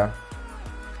like that.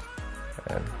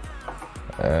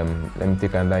 Let me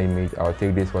take another image. I'll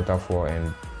take this waterfall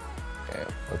and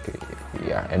okay,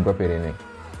 yeah, and drop it in it,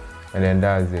 and then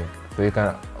that's it. So you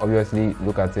can obviously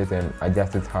look at it and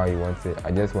adjust it how you want it.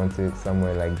 I just want it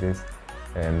somewhere like this,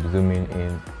 and zooming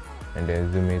in and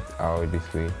then zoom it out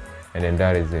this way, and then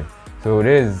that is it. So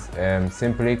this is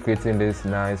simply creating this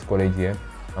nice college here.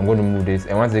 I'm going to move this,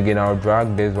 and once again I'll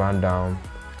drag this one down,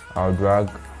 I'll drag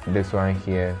this one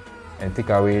here and take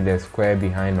away the square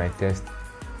behind my text,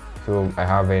 so I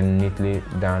have it neatly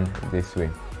done this way.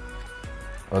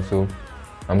 Also,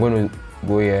 I'm going to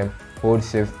go here, hold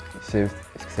shift,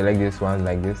 select this one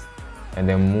like this, and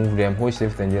then move them, hold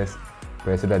shift and just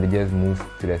press so that they just move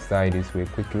to the side this way,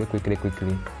 quickly,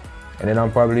 and then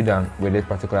I'm probably done with this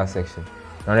particular section.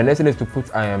 Now the next thing is to put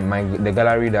the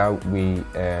gallery that we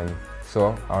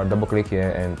saw. I'll double click here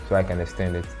and so I can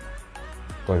extend it,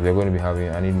 because we're going to be having,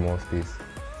 I need more space.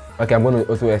 Okay, I'm going to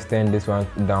also extend this one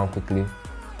down quickly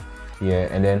here,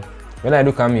 and then when I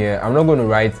do come here, I'm not going to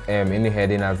write any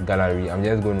heading as gallery. I'm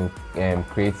just going to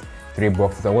create 3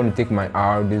 boxes. I'm going to take my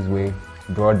R this way,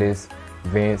 draw this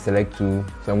vein, select 2.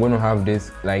 So I'm going to have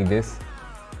this like this.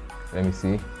 Let me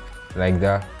see, like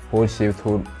that. Hold shift,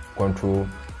 hold control,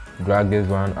 drag this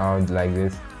one out like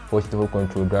this. Hold shift, hold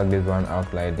control, drag this one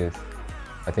out like this.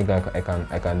 I think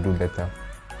I can do better.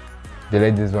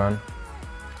 Delete this one,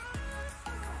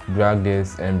 drag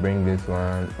this and bring this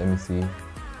one. Let me see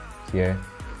here.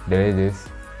 Delete this.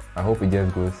 I hope it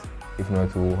just goes. If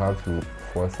not, we'll have to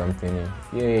force something in.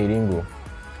 Yay, it didn't go.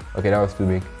 Okay, that was too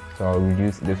big. So I'll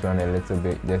reduce this one a little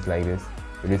bit, just like this.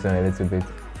 Reduce one a little bit,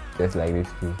 just like this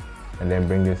too. And then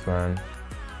bring this one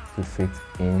to fit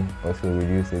in. Also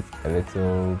reduce it a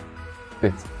little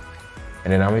bit.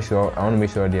 And then I want to make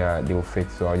sure they will fit.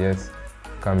 So I'll just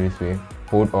come this way,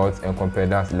 hold Alt and compare.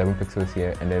 That's 11 pixels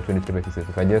here and then 23 pixels.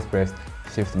 If I just press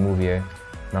Shift move here,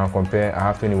 now compare. I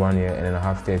have 21 here and then I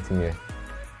have 13 here.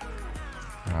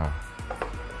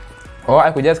 Or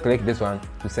I could just click this one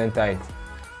to center it,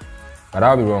 but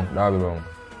that will be wrong. That will be wrong.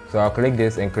 So I'll click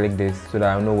this and click this so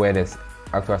that I know where this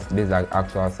is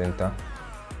actual center.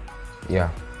 Yeah.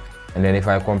 And then if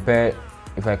I click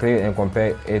and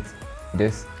compare it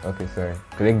this, okay, sorry,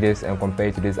 click this and compare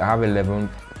it to this, I have 11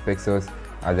 pixels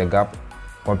as a gap.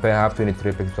 Compare, I have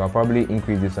 23 pixels. So I'll probably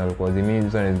increase this one because it means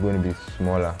this one is going to be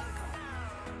smaller.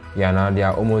 Yeah, now they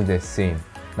are almost the same.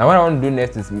 Now what I want to do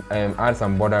next is add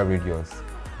some border radius.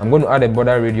 I'm going to add a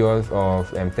border radius of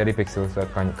 30 pixels. So I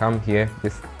can come here,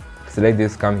 just select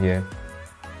this, come here,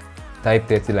 type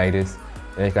 30 like this,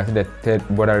 and you can see the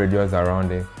border radius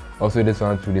around it. Also this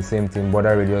one to the same thing,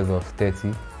 border radius of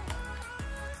 30.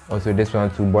 Also this one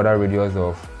to border radius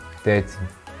of 30.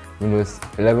 Windows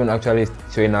 11 actually is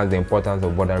showing us the importance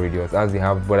of border radius, as they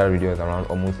have border radius around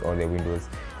almost all the windows.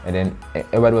 And then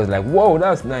everybody was like, whoa,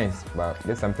 that's nice, but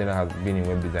that's something that has been in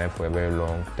web design for a very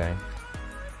long time.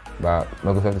 But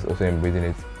Microsoft is also embracing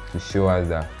it to show us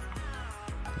that.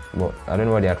 Well, I don't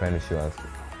know what they are trying to show us.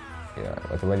 Yeah,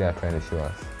 whatever they are trying to show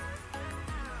us.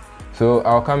 So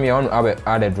I'll come here, I want to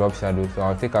add a drop shadow. So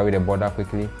I'll take away the border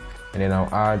quickly, and then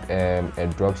I'll add a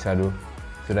drop shadow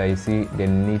so that you see the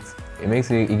neat.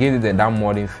 It gives it that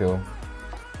modern feel.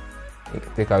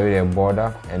 Take away the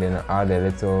border and then add a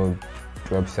little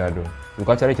drop shadow. You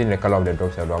can actually change the color of the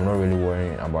drop shadow. I'm not really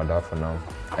worrying about that for now.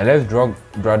 And let's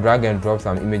drag and drop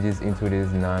some images into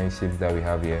these 9 shapes that we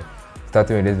have here.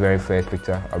 Starting with this very first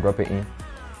picture, I'll drop it in.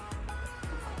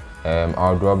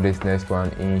 I'll drop this next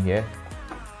one in here.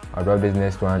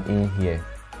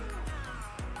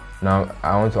 Now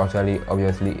I want to actually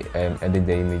obviously edit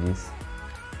the images,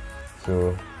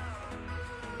 so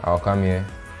I'll come here.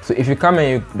 So if you come and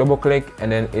you double click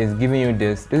and then it's giving you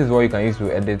this is what you can use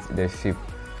to edit the shape,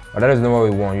 but that is not what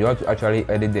we want. You want to actually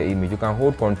edit the image. You can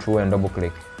hold Control and double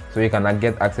click, so you can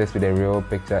get access to the real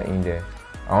picture in there.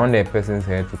 I want the person's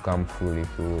head to come fully,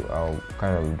 so I'll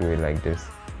kind of do it like this,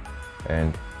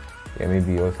 and yeah,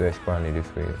 maybe also expand it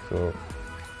this way, so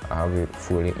I have it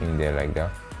fully in there like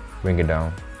that. Bring it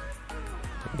down,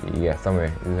 yeah,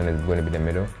 somewhere. This one is going to be the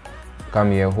middle.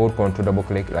 Come here, hold Control, double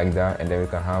click like that, and then we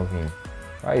can have him.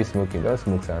 Why are you smoking? Don't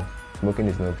smoke, son. Smoking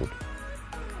is not good.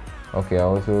 Okay, I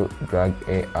also drag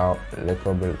it out a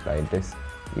little bit like this.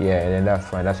 Yeah, and then that's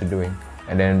fine. That should do it.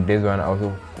 And then this one, I also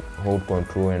hold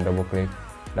Control and double click.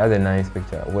 That's a nice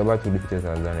picture. Whoever took the pictures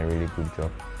has done a really good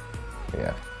job.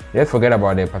 Yeah. Let's forget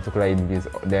about the particular images.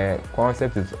 The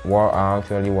concept is what I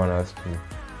actually want us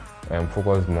to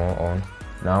focus more on.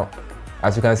 Now,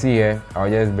 as you can see here, I'll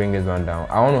just bring this one down.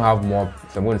 I want to have more,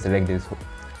 so I'm going to select this,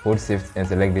 hold Shift and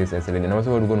select this and select, and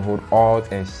also we're going to hold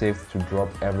Alt and Shift to drop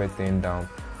everything down.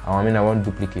 I mean, I want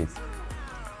duplicates.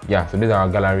 Yeah, so this is our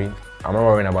gallery. I'm not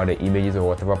worrying about the images or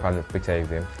whatever part of the picture is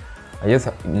there.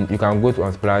 You can go to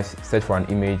Unsplash, search for an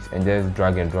image, and just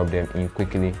drag and drop them in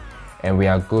quickly, and we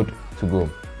are good to go.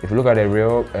 If you look at the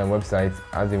real website,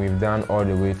 as we've done all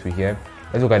the way to here,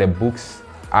 let's look at the books,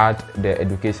 add the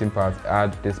education part,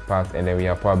 add this part, and then we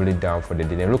are probably down for the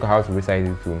day. Then look at how to resize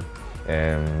it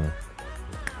to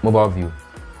mobile view.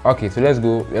 Okay, so let's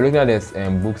go. We're looking at this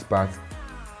books part.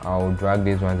 I'll drag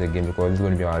these ones again because this is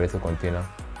going to be our little container.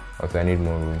 Also, I need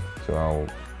more room, so I'll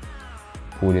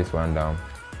pull this one down,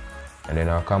 and then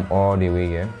I'll come all the way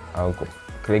here. I'll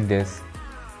click this,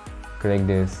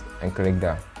 and click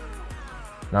that.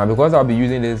 Now, because I'll be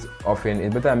using this often,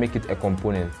 it's better I make it a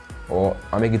component or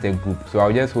I'll make it a group. So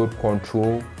I'll just hold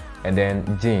Control and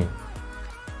then G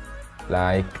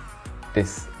like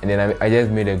this, and then I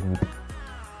just made a group.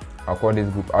 I'll call this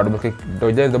group. I'll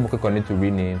just double click on it to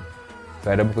rename.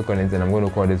 So I double click on it and I'm going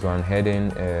to call this one heading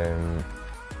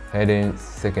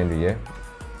secondary, yeah,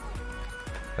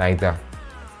 like that.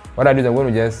 What I do is I'm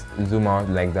going to just zoom out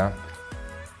like that.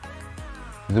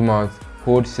 Zoom out,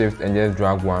 hold Shift and just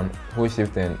drag one. Hold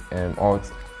Shift and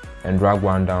Alt and drag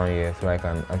one down here so I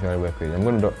can actually work with it. I'm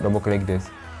going to double click this.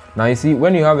 Now you see,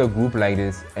 when you have a group like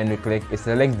this and you click, it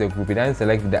selects the group. It doesn't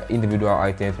select the individual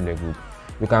items in the group.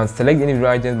 You can select individual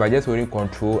items by just holding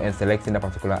Control and selecting the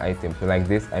particular item. So like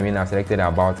this, I mean, I've selected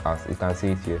About Us. You can see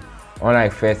it here.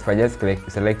 Unlike first, if I just click,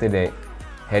 it selected the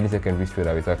heading secondary straight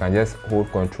away. So I can just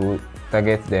hold Control,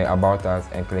 target the About Us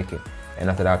and click it.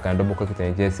 And after that, I can double click it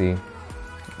and just say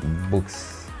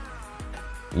books.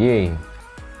 Yay.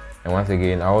 And once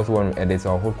again, I also want to edit,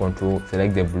 so I'll hold Control,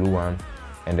 select the blue one,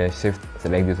 and then Shift,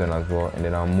 select this one as well, and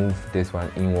then I'll move this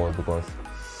one inward because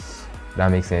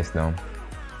that makes sense now.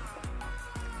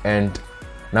 And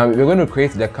now we're going to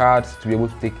create the cards to be able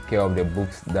to take care of the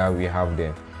books that we have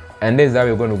there. And this is how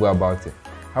we're going to go about it.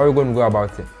 How are we going to go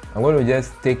about it? I'm going to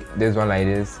just take this one like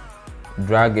this,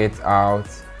 drag it out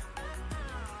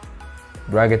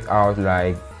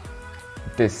like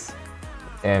this,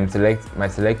 and select my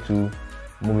select tool,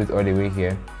 move it all the way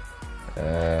here.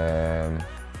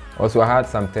 Also, I had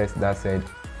some text that said,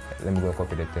 let me go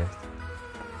copy the text.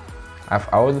 I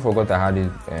also forgot I had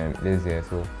this here,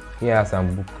 so here are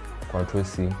some book, Control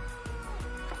C,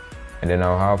 and then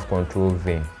I'll have Control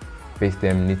V, paste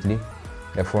them neatly.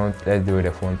 The font, let's do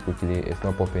the font quickly. It's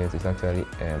not popping, it's actually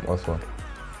also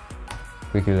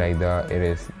quickly like that. It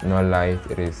is not light,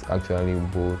 it is actually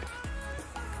bold.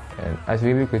 And I should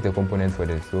maybe create a component for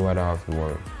this so I don't have to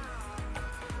worry.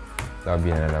 That'll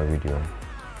be another video.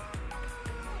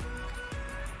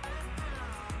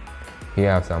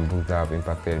 Here I have some books that have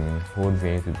impacted me. Hold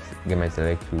V to get my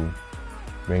select tool,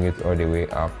 bring it all the way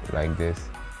up like this.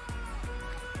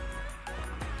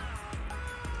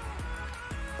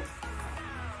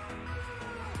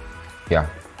 Yeah,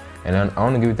 and then I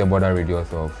want to give it a border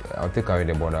radius of, I'll take away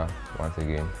the border once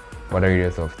again, border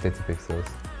radius of 30 pixels,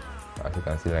 as you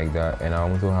can see like that. And I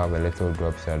also have a little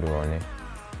drop shadow on it.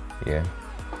 Yeah,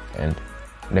 and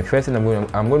the first thing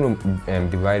I'm going to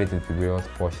divide it into various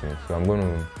portions. So I'm going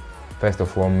to first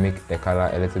of all make the color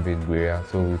a little bit grayer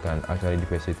so we can actually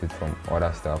differentiate it from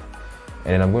other stuff.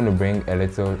 And then I'm going to bring a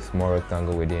little small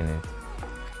rectangle within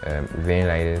it, vein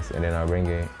like this, and then I'll bring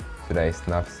it so that it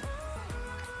snaps.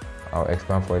 I'll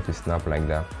expand for it to snap like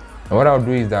that. And what I'll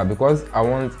do is that because I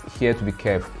want here to be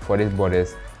curved for these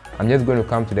borders, I'm just going to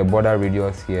come to the border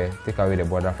radius here, take away the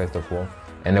border first of all,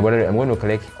 and the border, I'm going to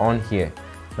click on here.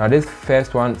 Now this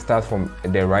first one starts from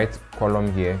the right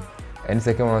column here, and the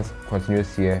second one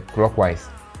continues here clockwise.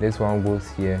 This one goes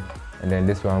here, and then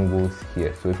this one goes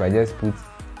here. So if I just put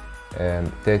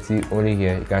 30 only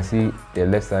here, you can see the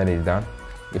left side is done.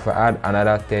 If I add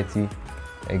another 30,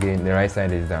 again the right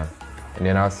side is done. And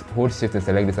then I'll hold shift and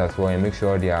select this as well, and make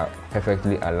sure they are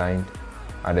perfectly aligned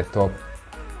at the top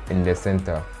in the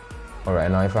center.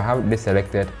 Alright, now if I have this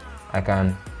selected, I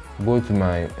can go to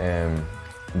my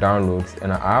downloads,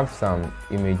 and I have some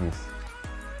images.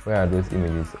 Where are those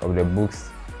images of the books?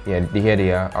 Yeah, here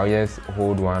they are. I'll just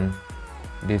hold one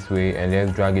this way and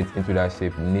just drag it into that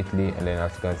shape neatly, and then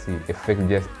as you can see, it fits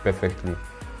just perfectly.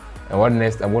 And what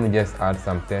next? I'm going to just add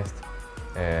some text.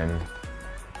 The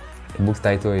book's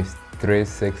title is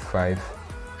 365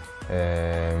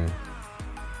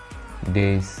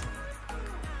 days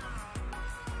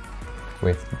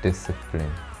with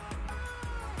discipline.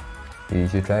 You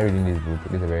should try reading this book.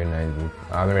 It's a very nice book.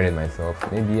 I haven't read it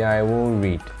myself. Maybe I will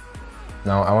read.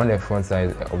 Now I want the font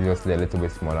size obviously a little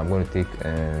bit smaller. I'm going to take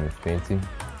 20,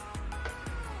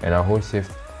 and I'll hold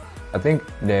shift. I think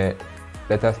the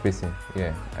letter spacing,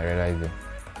 yeah, I realized it.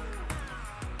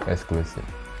 Let's close it.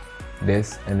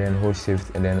 This, and then hold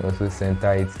shift, and then also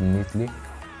center it neatly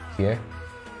here.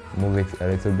 Move it a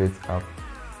little bit up.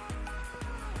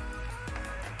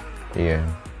 Yeah,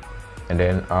 and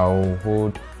then I'll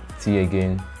hold T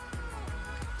again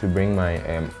to bring my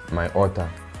my author.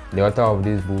 The author of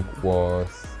this book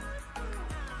was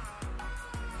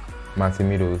Martin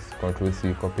Meadows. Control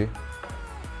C, copy,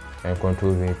 and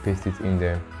Control V, paste it in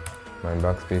there, my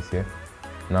backspace here.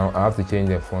 Now I have to change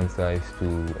the font size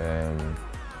to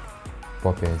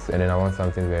Poppins, and then I want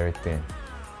something very thin.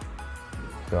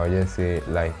 So I'll just say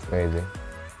light. Where is it?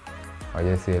 I'll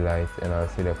just say light, and I'll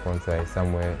say the font size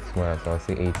somewhere smaller. So I'll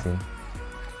say 18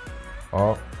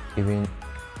 or even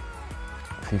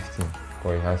 15,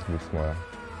 or it has to be smaller.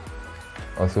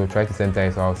 Also try to center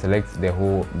it, so I'll select the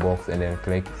whole box and then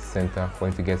click center for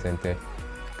it to get centered.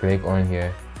 Click on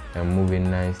here and move it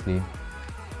nicely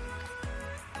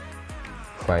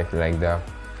 5 like that,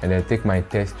 and then take my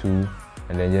text tool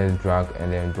and then just drag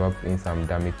and then drop in some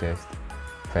dummy text.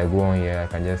 If I go on here, I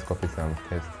can just copy some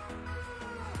text,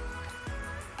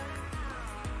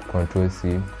 Control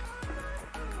C,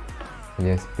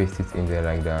 just paste it in there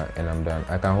like that, and I'm done.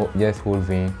 I can just hold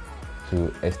V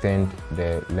to extend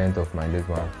the length of this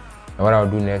one. And what I'll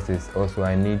do next is also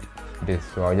I need this,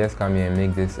 so I'll just come here and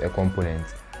make this a component.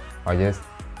 I'll just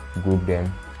group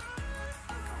them,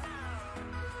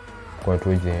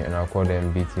 Control J, and I'll call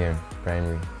them BTM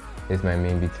primary. This is my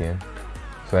main BTM.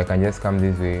 So I can just come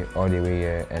this way all the way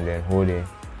here and then hold it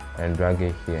and drag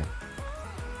it here.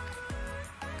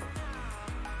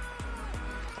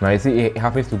 Now you see it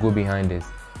happens to go behind this.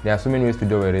 There are so many ways to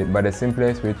do with it, but the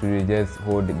simplest way to do it is just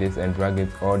hold this and drag it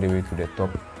all the way to the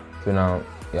top. So now,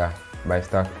 yeah, by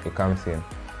stack it comes in.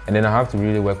 And then I have to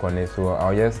really work on it, so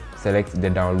I'll just select the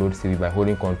download CV by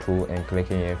holding Control and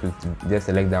clicking here. So just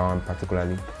select that one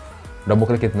particularly. Double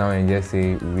click it now and just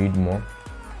say read more.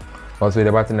 Also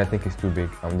the button I think is too big.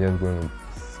 I'm just going to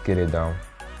scale it down.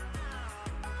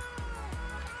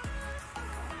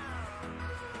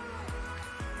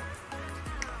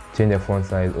 Change the font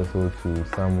size also to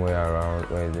somewhere around,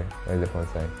 where is it? Where's the font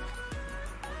size?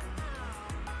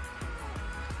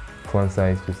 Font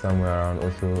size to somewhere around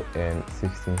also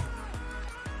 16,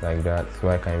 like that, so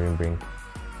I can even bring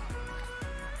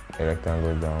the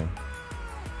rectangle down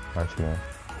much more.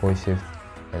 Hold shift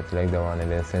and select that one and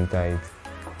then center it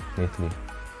neatly.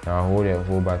 Now hold the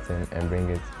whole button and bring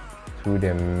it to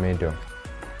the middle.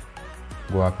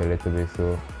 Go up a little bit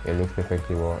so it looks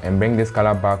perfectly well, and bring this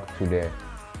color back to the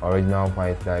original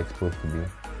white that it's supposed to be.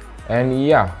 And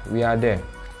yeah, we are there.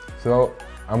 So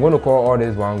I'm going to call all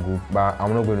this one group, but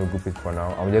I'm not going to group it for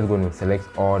now. I'm just going to select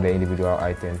all the individual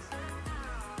items.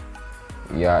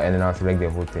 Yeah, and then I'll select the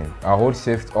whole thing. I'll hold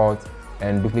Shift Alt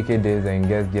and duplicate this and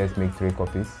just make 3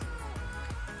 copies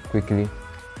quickly.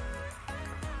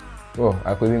 Oh,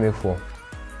 I could even make 4.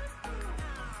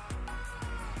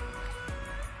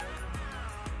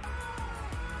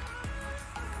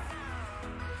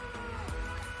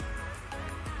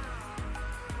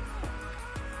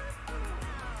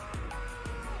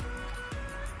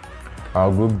 I'll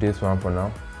group this one for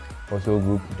now. Also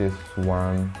group this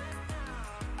one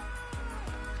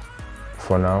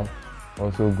for now.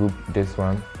 Also group this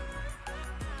one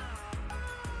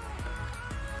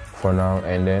for now.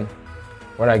 And then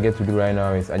what I get to do right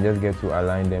now is I just get to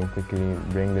align them quickly,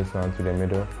 bring this one to the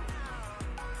middle.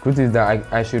 Truth is that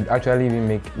I should actually even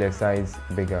make the size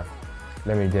bigger.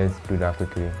 Let me just do that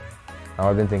quickly. I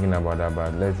wasn't thinking about that,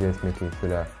 but let's just make it so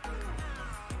that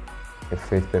it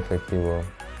fits perfectly well.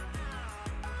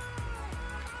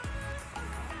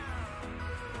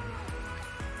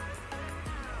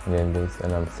 then this,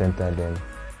 and I'm centered them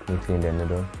neatly in the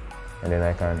middle, and then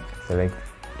I can select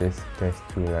this text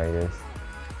tool like this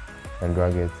and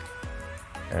drag it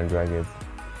and drag it.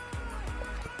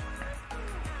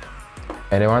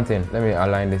 And then one thing, let me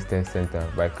align this text center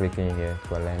by clicking here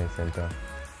to align the center.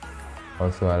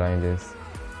 Also align this,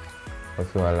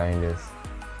 also align this.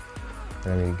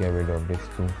 Let me get rid of this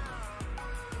too.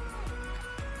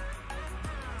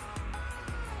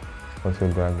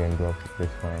 Also drag and drop this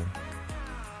one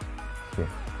here.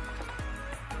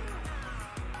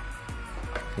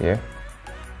 Yeah,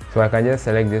 so I can just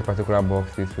select this particular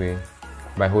box this way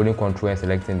by holding Ctrl and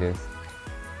selecting this,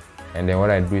 and then what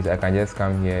I do is I can just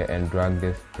come here and drag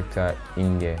this picture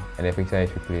in there, and the picture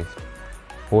is replaced.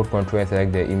 Hold Ctrl and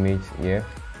select the image here,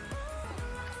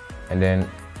 and then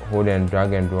hold and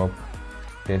drag and drop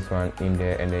this one in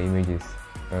there, and the image is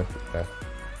not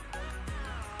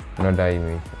that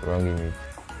image, wrong image.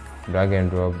 Drag and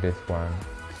drop this one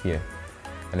here,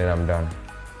 and then I'm done.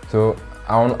 So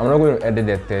I'm not going to edit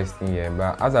the text in here,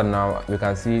 but as of now we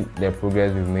can see the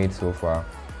progress we've made so far.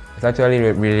 It's actually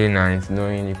really nice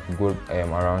knowing you can go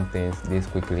around things this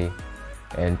quickly,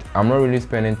 and I'm not really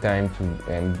spending time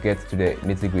to get to the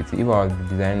nitty-gritty. If I was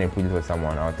designing a project for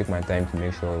someone, I'll take my time to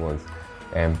make sure it was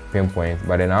pinpoint,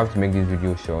 but then I have to make this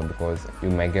video short because you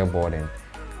might get bored and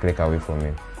click away from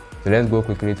it. So let's go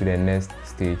quickly to the next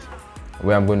stage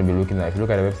where I'm going to be looking at. If you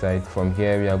look at the website, from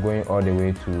here we are going all the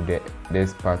way to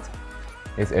this part,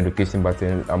 this education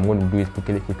button. I'm going to do it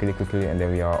quickly, and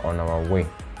then we are on our way.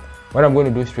 What I'm going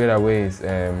to do straight away is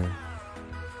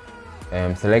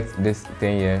select this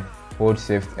thing here, hold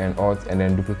Shift and Alt, and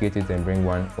then duplicate it and bring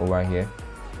one over here.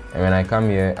 And when I come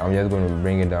here, I'm just going to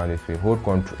bring it down this way. Hold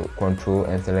Control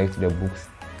and select the books,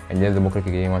 and just double click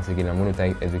again. Once again, I'm going to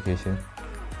type education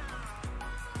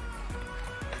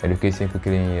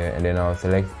quickly in here, and then I'll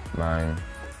select my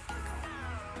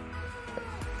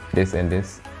this and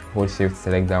this. Hold Shift,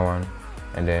 select that one,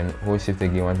 and then hold Shift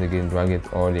again. Once again, drag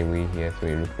it all the way here so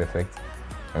it looks perfect.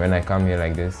 And when I come here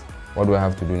like this, what do I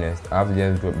have to do next? I have to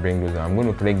just bring those down. I'm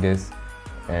going to click this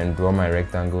and draw my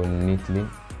rectangle neatly.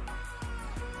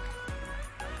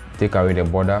 Take away the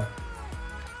border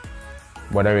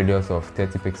radius of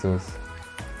 30 pixels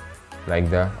like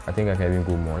that. I think I can even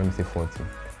go more. Let me say 40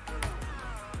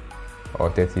 or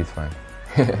 30 is fine.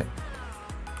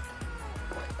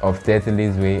 Of 30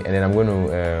 this way, and then I'm going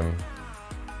to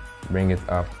bring it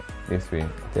up this way.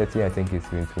 30 I think is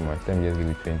even too much. Let me just give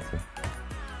it 20.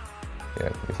 Yeah,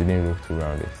 it shouldn't look too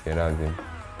rounded. Yeah, that's it.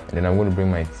 And then I'm going to bring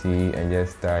my T and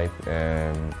just type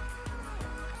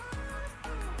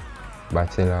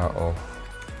Bachelor of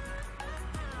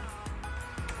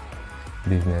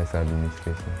Business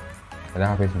Administration, and that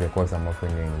happens to be the course I'm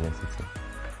offering in university.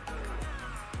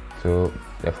 So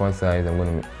the font size, I'm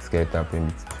going to scale it up in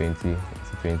 20.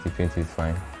 20 is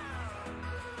fine.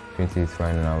 20 is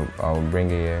fine, and I'll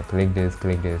bring it here. Click this,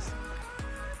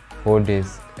 hold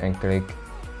this, and click.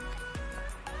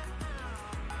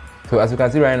 So as you can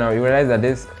see right now, you realize that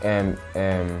this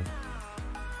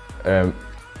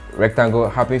rectangle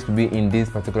happens to be in this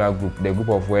particular group, the group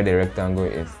of where the rectangle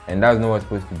is, and that's not what's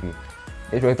supposed to be.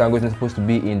 This rectangle is not supposed to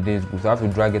be in this group, so I have to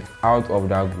drag it out of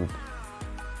that group.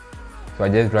 So I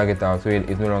just drag it out so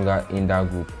it's no longer in that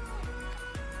group.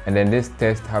 And then this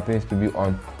text happens to be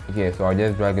on here, so I'll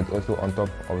just drag it also on top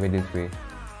of it this way,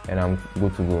 and I'm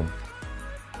good to go.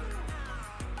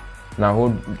 Now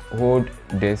hold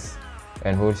this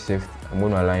and hold Shift. I'm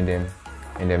going to align them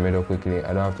in the middle quickly.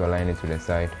 I don't have to align it to the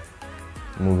side.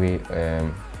 Move it,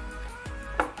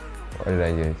 what did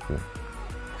I just do?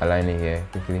 Align it here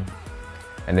quickly.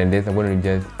 And then this, I'm going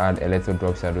to just add a little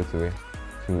drop shadow to it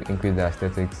to increase the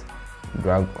aesthetics.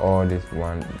 Drag all this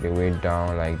one the way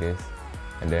down like this,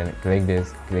 and then click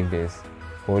this,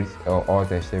 hold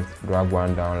Alt and Shift, drag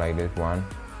one down like this,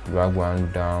 drag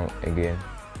one down again.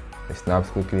 It snaps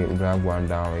quickly, drag one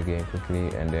down again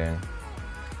quickly, and then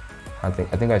I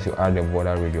think I should add the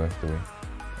border radius to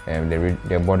it,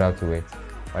 the border to it.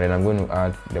 But then I'm going to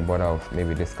add the border of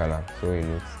maybe this color, so it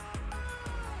looks.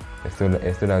 It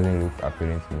still doesn't look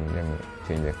appealing to me. Let me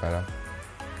change the color.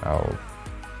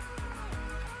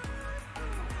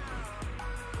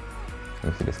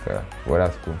 Let me see this color. Well,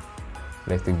 that's cool.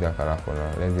 Let's take that color for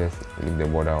now. Let's just leave the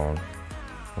border on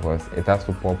because it has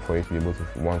to pop for you to be able to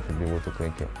want to be able to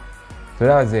click it. So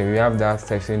that's it. We have that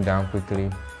section down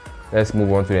quickly. Let's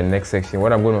move on to the next section.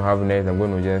 What I'm going to have next, I'm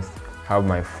going to just have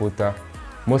my footer.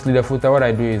 Mostly the footer, what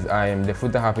I do is the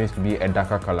footer happens to be a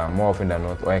darker color more often than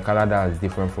not, or a color that is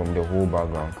different from the whole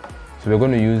background. So we're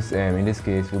going to use, in this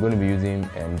case, we're going to be using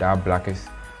that blackish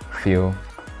feel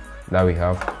that we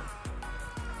have.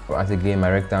 As again,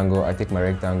 my rectangle, I take my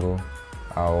rectangle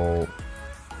I'll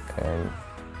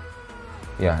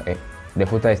the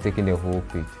footer is taking the whole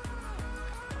page.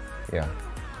 Yeah,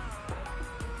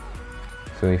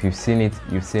 so if you've seen it,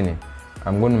 you've seen it.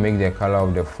 I'm going to make the color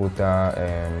of the footer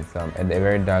a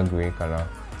very dark gray color.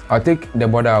 I'll take the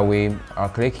border away. I'll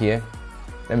click here.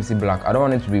 Let me see black. I don't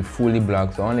want it to be fully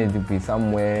black, so I want it to be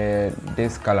somewhere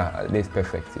this color. This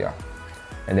perfect. Yeah,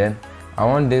 and then I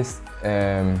want this.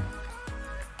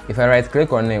 If I right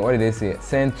click on it, what did they say?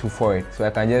 Send to forward. So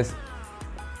I can just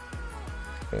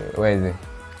where is it?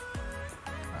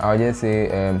 I'll just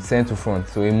say send to front.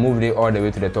 So it moved it all the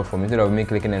way to the top for me instead of me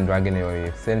clicking and dragging it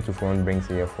away. Send to front brings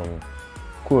it here for me.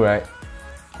 Cool, right?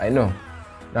 I know.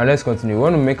 Now let's continue. We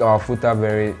want to make our footer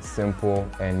very simple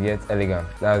and yet elegant.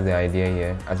 That's the idea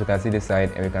here. As you can see this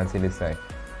side and we can see this side.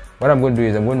 What I'm going to do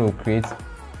is I'm going to create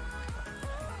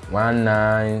one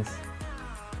nice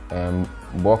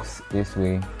box this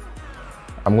way.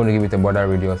 I'm going to give it a border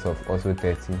radius of also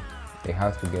 30. It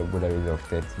has to get border radius of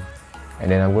 30. And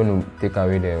then I'm going to take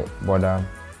away the border,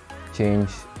 change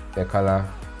the color.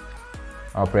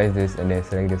 I'll press this and then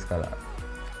select this color,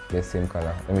 the same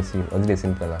color. Let me see, was it the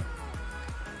same color?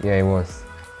 Yeah, it was.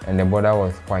 And the border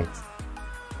was white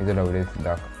instead of this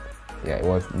dark. Yeah, it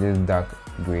was this dark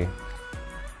gray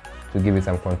to give it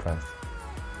some contrast.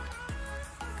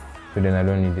 So then I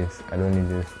don't need this. I don't need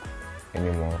this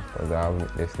anymore because I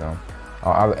have this now.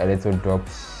 I'll have a little drop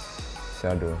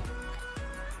shadow.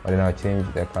 But then I'll change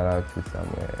the color to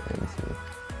somewhere. Let me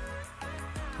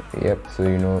see. Yep, so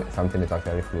you know something is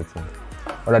actually floating.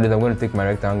 What I did, I'm going to take my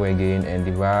rectangle again and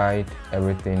divide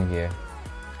everything here.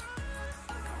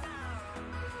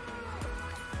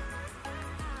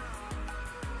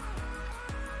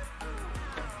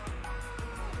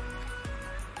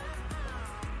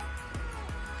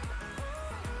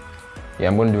 Yeah,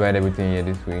 I'm going to divide everything here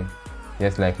this way,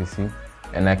 just like you see.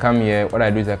 And I come here, what I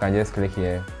do is I can just click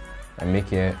here and make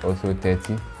here also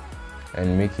 30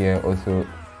 and make here also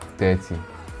 30,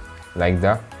 like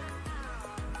that.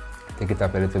 Take it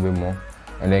up a little bit more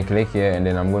and then click here, and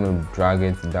then I'm going to drag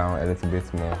it down a little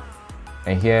bit more.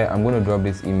 And here I'm going to drop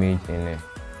this image in there.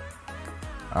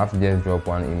 I have to just drop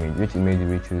one image. Which image do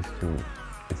we choose to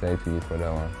decide to use for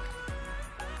that one?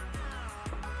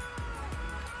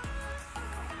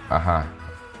 Aha,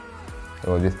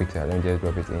 so this picture, let me just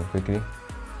drop it in quickly.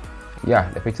 Yeah,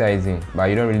 the picture is in, but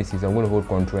you don't really see, so I'm going to hold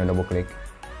Control and double click.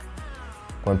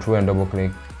 Control and double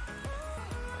click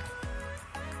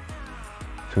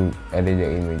to edit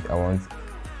the image. I want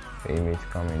the image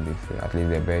coming this way, at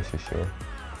least the best should show.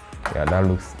 Yeah, that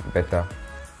looks better.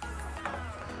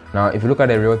 Now if you look at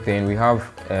the real thing, we have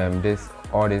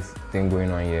all this thing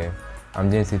going on here.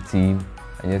 I'm just say team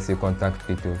and just say contact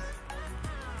details.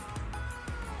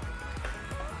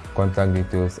 Contact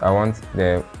details. I want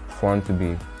the font to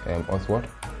be Artboard,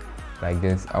 like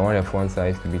this. I want the font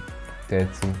size to be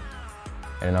 30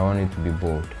 and I want it to be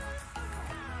bold.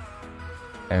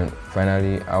 And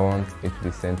finally I want it to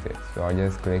be centered, so I'll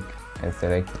just click and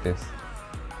select this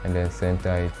and then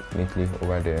center it neatly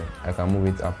over there. I can move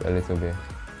it up a little bit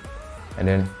and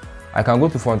then I can go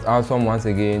to Font Awesome once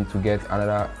again to get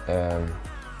another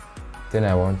thing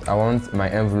I want my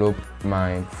envelope,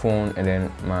 my phone, and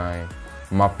then my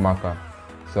map marker.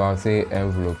 So I'll say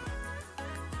envelope.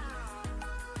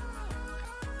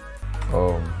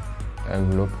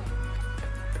 Envelope,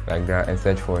 like that, and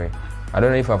search for it. I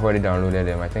don't know if I've already downloaded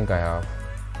them. I think I have.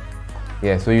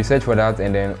 Yeah, so you search for that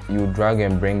and then you drag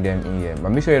and bring them in here. But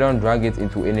make sure you don't drag it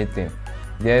into anything.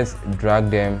 Just drag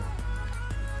them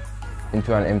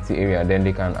into an empty area, then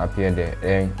they can appear there.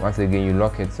 And once again, you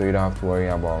lock it so you don't have to worry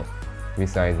about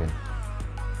resizing.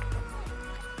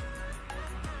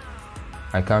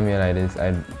 I come here like this,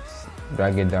 I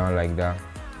drag it down like that,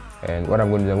 and what I'm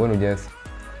going to do, I'm going to just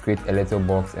create a little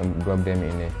box and drop them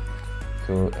in there.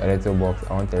 So a little box,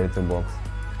 I want a little box,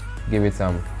 give it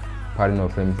some padding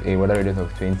of frames, a border radius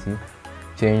of 20,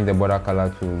 change the border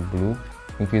color to blue,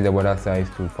 increase the border size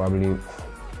to probably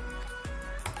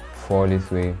 4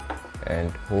 this way, and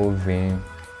hold vein,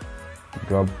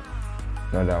 drop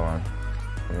another one.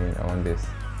 I want this.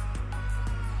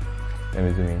 Let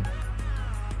me zoom in.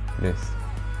 This.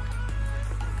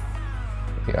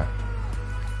 Yeah.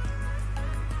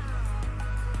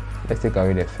 Let's take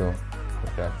away the fill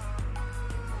of that.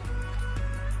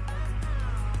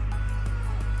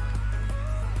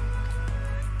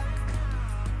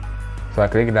 So I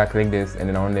click that, click this, and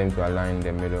then I want them to align in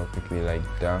the middle quickly like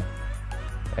that.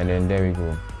 And then there we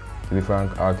go. To be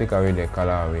frank, I'll take away the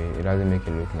color away. It doesn't make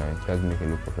it look nice, it doesn't make it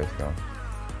look professional.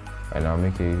 And I'll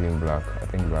make it using black. I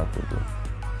think black will do.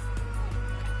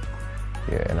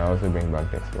 Yeah, and I also bring back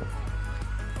the flow.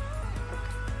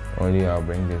 only I'll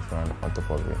bring this one on top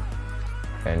of it,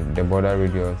 and the border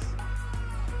radius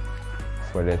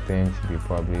for the thing should be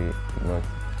probably not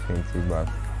 20 but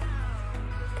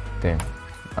 10.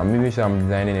 I'm even sure I'm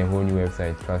designing a whole new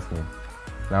website, trust me.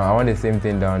 Now I want the same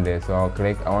thing down there, so I'll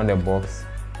click, I want the box,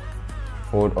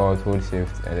 hold Alt, hold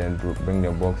Shift, and then bring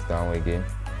the box down again.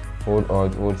 Hold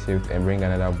Alt, hold Shift, and bring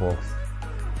another box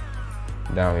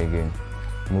down again.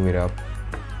 Move it up,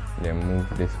 then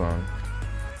move this one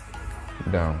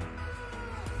down.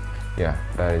 Yeah,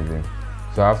 that is it.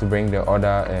 So I have to bring the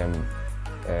other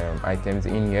items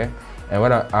in here, and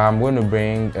what I'm going to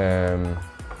bring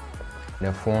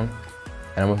the phone,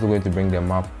 and I'm also going to bring the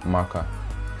map marker.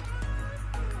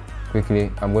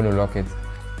 Quickly, I'm going to lock it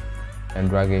and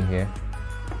drag it here,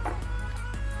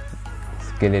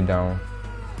 scale it down,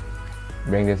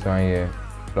 bring this one here,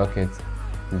 lock it,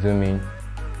 zoom in,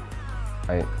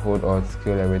 I hold Alt,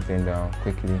 scale everything down,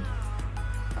 quickly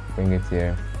bring it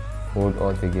here, hold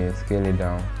Alt again, scale it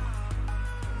down,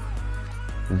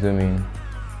 zoom in,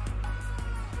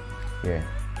 yeah,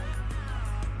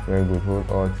 very good,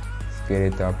 hold Alt,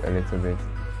 scale it up a little bit,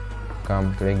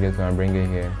 come click this one, bring it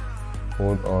here,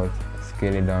 hold Alt,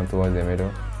 scale it down towards the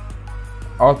middle.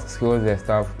 Alt scales the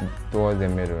stuff towards the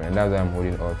middle, and that's why I'm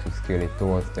holding Alt to scale it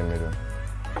towards the middle.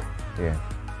 Yeah,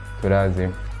 so that's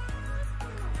it.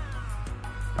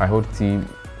 I hold T, and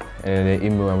the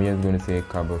email I'm just going to say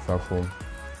Carbell Sarfo.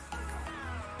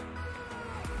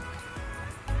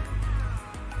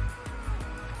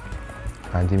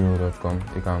 at gmail.com.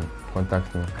 You can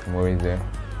contact me, I'm always there.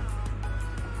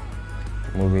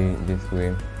 Move it this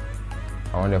way.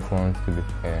 I want the font to be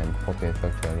popping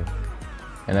actually,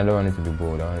 and I don't want it to be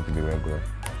bold, I want it to be regular.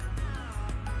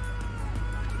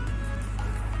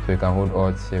 So you can hold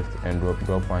Alt, Shift, and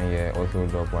drop one here, also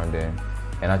drop one there,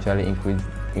 and actually include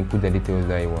the details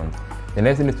that you want. The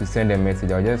next thing is to send a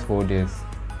message. I'll just hold this,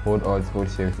 hold Alt,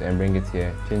 hold Shift, and bring it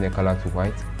here, change the color to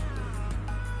white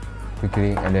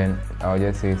quickly, and then I'll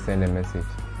just say send a message.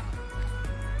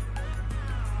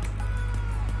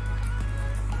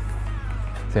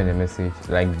 Send a message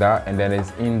like that, and then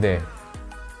it's in there.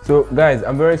 So guys,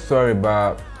 I'm very sorry,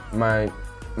 but my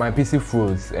PC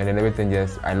froze, and then everything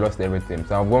I lost everything.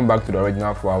 So I'm going back to the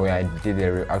original file where I did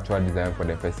the actual design for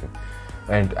the person,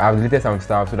 and I've deleted some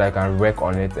stuff so that I can work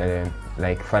on it and then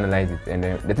like finalize it. And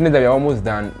then the thing is that we're almost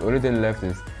done. The only thing left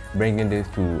is bringing this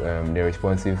to the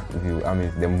responsive view, I mean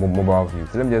the mobile view.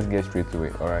 So let me just get straight to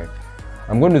it. All right,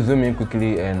 I'm going to zoom in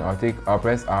quickly, and I'll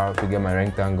press R to get my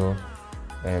rectangle.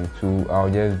 I'll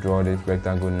just draw this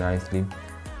rectangle nicely.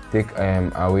 Take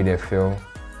away the fill.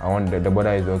 I want the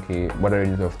border is okay. Border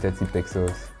radius of 30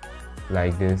 pixels,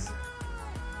 like this.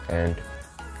 And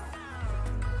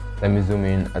let me zoom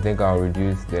in. I think I'll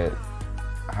reduce the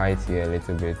height here a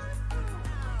little bit.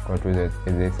 Control Z is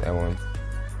this I want.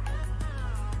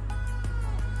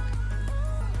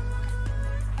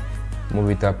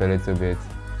 Move it up a little bit.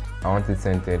 I want it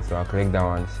centered, so I'll click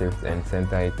down, Shift, and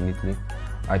center it neatly.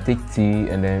 I take T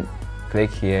and then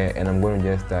click here, and I'm going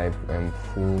to just type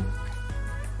full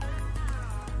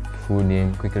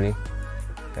name quickly.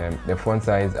 The font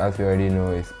size, as you already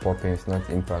know, is popping, it's not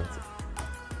impact.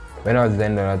 When I was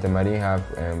designing the item, I didn't have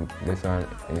this one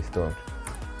installed.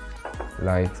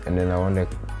 Light, and then I want the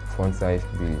font size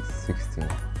to be 16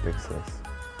 pixels.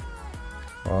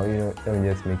 Or let me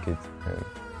just make it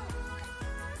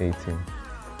 18.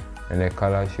 And the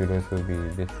color should also be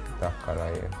this dark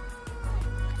color here.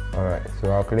 Alright,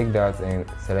 so I'll click that and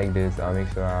select this. I'll make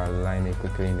sure I align it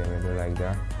quickly in the middle like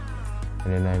that,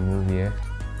 and then I move here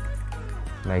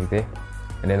like this,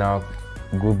 and then I'll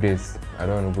group this. I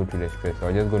don't want to go to the square, so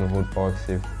I'm just going to hold Alt,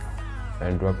 Shift,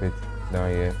 and drop it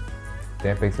down here,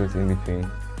 10 pixels in between.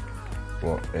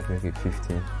 Well, let's make it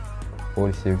 15.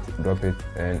 Hold Shift, drop it,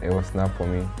 and it will snap for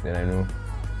me. Then I know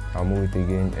I'll move it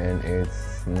again, and it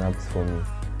snaps for me.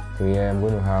 So yeah, I'm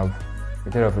going to have,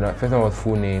 instead of that, first one was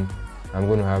full name, I'm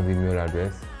going to have email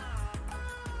address.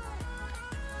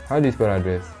 How do you spell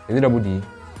address? Is it double D?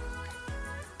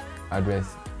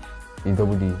 Address is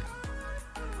double D.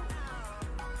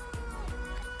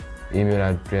 Email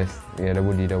address, yeah,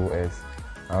 double D, double S.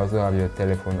 I also have your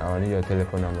telephone. I will need your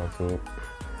telephone number, so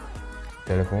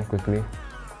telephone quickly.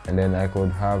 And then I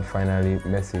could have finally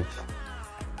message.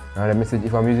 Now the message,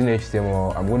 if I'm using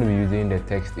HTML, I'm going to be using the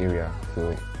text area.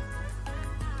 So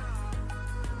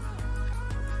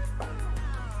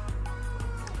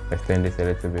extend this a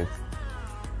little bit,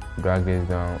 drag this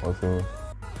down, also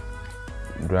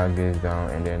drag this down,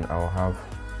 and then I'll have,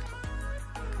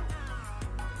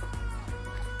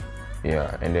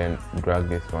 yeah, and then drag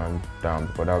this one down,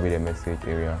 because that will be the message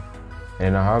area.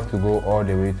 And I have to go all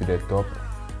the way to the top,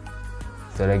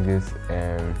 select this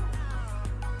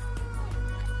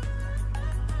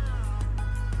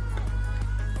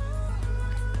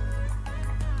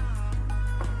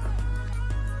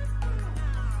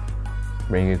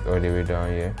bring it all the way down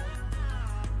here,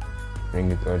 bring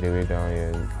it all the way down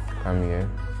here, come here,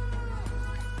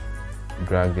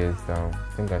 drag this down.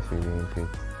 I think I should increase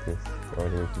this all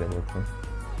the way to the bottom.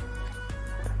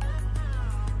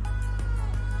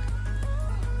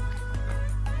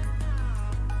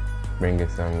 Bring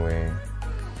it somewhere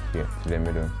here to the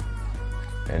middle,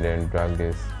 and then drag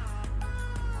this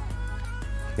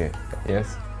here.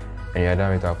 Yes, and you're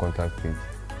done with our contact page.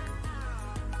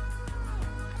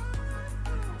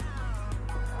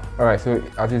 Alright, so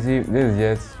as you see, this is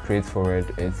just straightforward.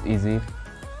 It's easy.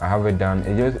 I have it done.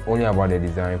 It's just only about the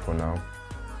design for now.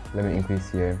 Let me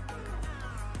increase here.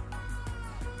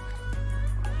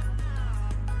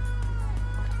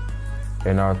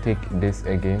 And I'll take this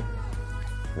again.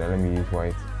 Then let me use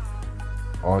white.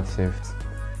 Alt Shift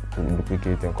to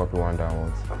duplicate and copy one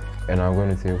downwards. And I'm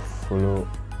going to say follow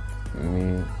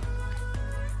me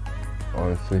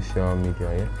on social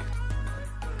media. Yeah?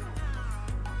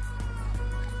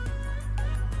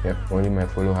 Yep, only my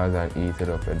follow has an E instead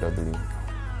of a W.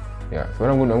 Yeah, so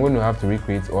I'm going to have to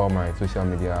recreate all my social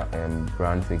media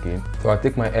brands again. So I'll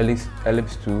take my ellipse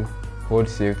tool, hold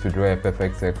shift to draw a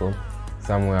perfect circle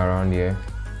somewhere around here.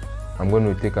 I'm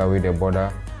going to take away the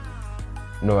border.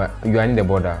 No, I need the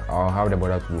border. I'll have the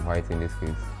border to be white in this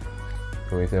case.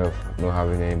 So instead of not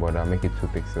having any border, make it 2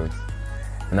 pixels.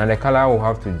 And now the color will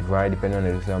have to vary depending on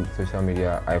the social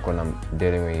media icon I'm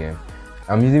dealing with here.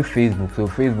 I'm using Facebook, so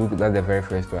Facebook, that's the very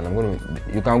first one.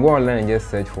 You can go online and just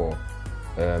search for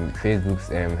Facebook's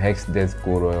hex desk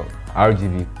code or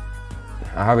RGB.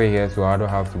 I have it here, so I don't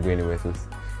have to go anywhere. So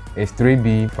it's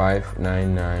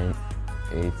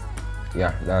 3B5998.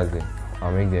 Yeah, that's it.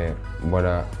 I'll make the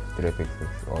border 3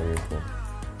 pixels always.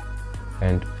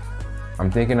 And I'm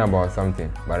thinking about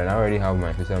something, but I already have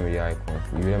my social media icons.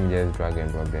 Let me just drag and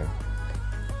drop them.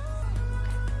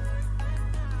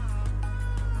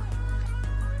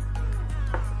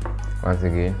 Once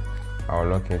again, I'll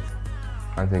lock it.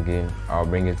 Once again, I'll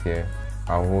bring it here.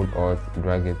 I'll hold Alt,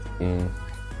 drag it in,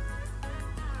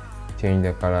 change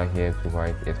the color here to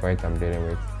white. It's white I'm dealing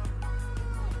with.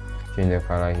 Change the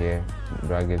color here,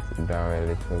 drag it down a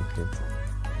little bit.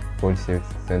 Hold Shift,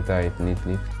 center it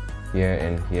neatly here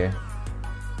and here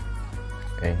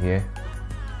and here.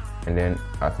 And then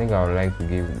I think I would like to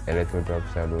give a little drop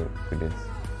shadow to this.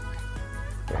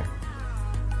 Yeah.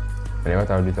 And then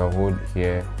what I'll do is I'll hold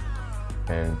here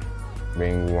and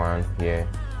bring one here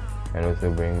and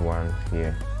also bring one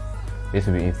here. This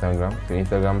will be Instagram. So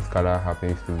Instagram's color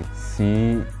happens to be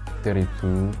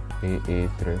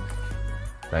C32AA3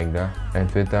 like that, and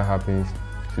Twitter happens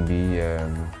to be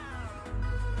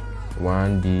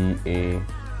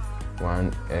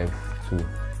 1DA1F2.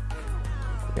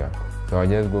 Yeah, so I'll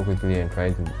just go quickly and try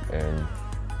to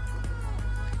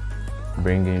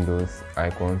bring in those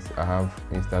icons. I have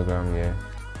Instagram here,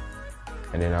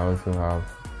 and then I also have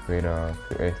Twitter.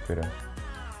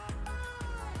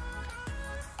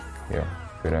 Yeah,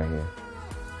 Twitter here.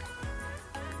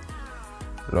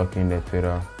 Lock in the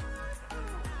Twitter,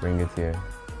 bring it here.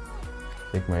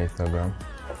 Take my Instagram,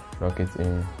 lock it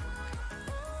in,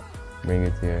 bring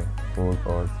it here, hold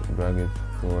Alt, drag it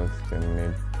towards the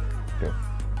middle.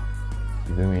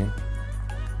 Zoom in.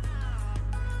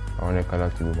 I want the color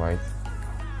to be white.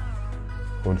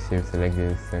 Hold Shift, select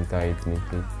this, center it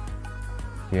neatly.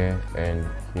 Here and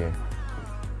here.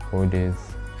 Hold this,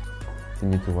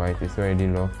 change it to white. It's already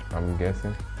locked, I'm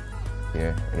guessing.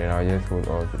 Yeah, and then I'll just hold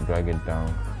Alt, drag it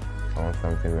down. I want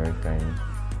something very tiny.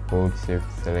 Hold Shift,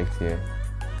 select here,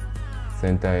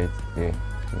 center it here.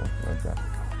 No, not that.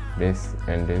 This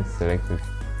and this, select it,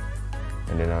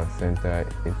 and then I'll center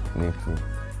it neatly.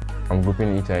 I'm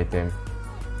grouping each item.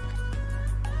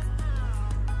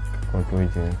 Control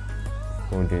G,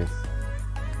 hold this,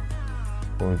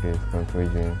 Control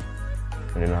G, and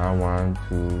then I'll have 1,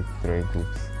 2, 3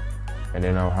 groups, and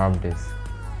then I'll have this.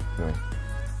 No,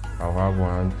 I'll have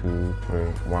 1, 2,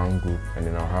 3, 1 group, and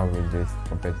then I'll have with this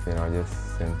compact thing. I'll just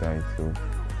center it. So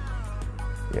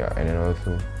yeah, and then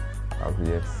also I'll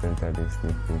just center this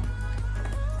neatly.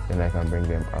 Then I can bring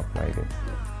them up like this.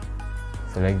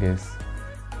 Select this.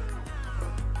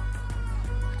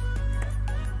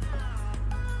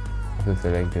 Also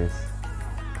select this.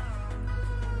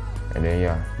 And then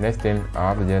yeah, next thing I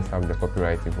have to just have the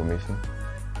copyright information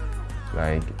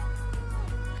like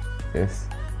this.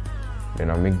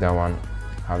 Then I'll make that one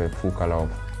have a full color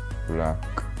of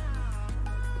black.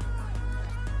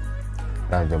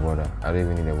 That's the border. I don't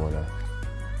even need the border.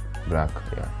 Black,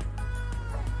 yeah.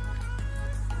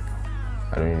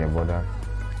 I don't need a border.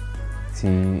 T,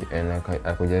 and I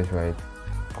could just write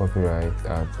copyright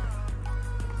at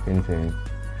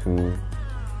 2022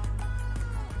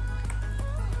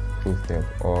 full step,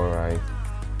 all right,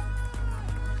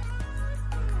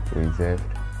 reserved.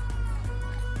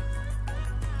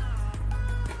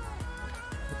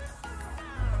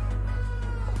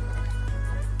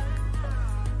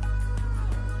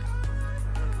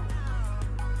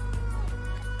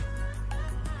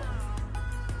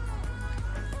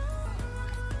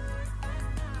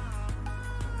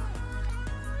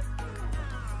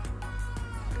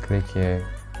 Click here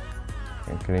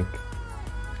and click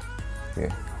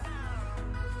here.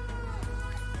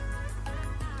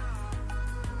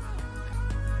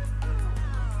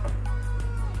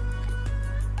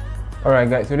 Alright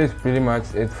guys, so this is pretty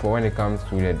much it for when it comes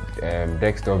to the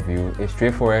desktop view. It's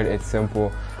straightforward, it's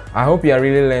simple. I hope you are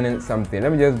really learning something.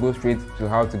 Let me just go straight to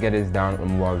how to get this down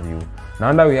on mobile view.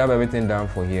 Now that we have everything down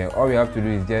for here, all we have to do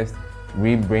is just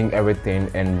bring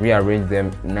everything and rearrange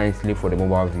them nicely for the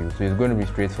mobile view. So it's going to be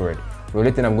straightforward. The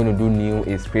only thing I'm going to do new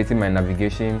is creating my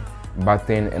navigation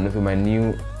button and also my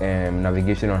new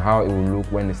navigation on how it will look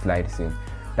when the slide is in.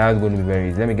 That's going to be very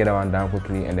easy. Let me get that one down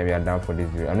quickly and then we are done for this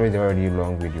video. I know it's a already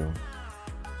long video.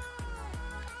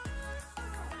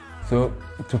 So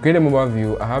to create a mobile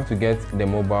view, I have to get the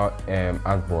mobile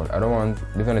artboard. I don't want,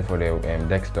 this one is for the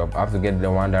desktop. I have to get the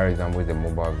one that resembles the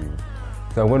mobile view.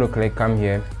 So I'm going to come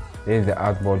here. This is the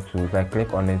artboard tool. If I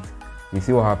click on it, you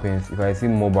see what happens. If I see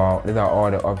mobile, these are all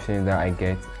the options that I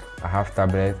get. I have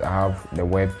tablets, I have the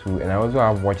web tool, and I also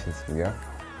have watches. Yeah.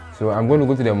 So I'm going to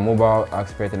go to the mobile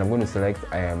aspect and I'm going to select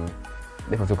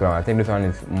the photograph. I think this one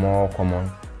is more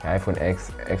common. iPhone X,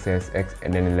 XS, X,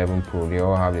 and then 11 Pro. They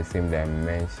all have the same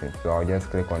dimension. So I'll just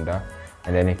click on that,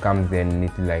 and then it comes there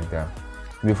neatly like that.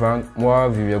 To be frank, mobile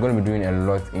view, you're going to be doing a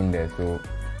lot in there. So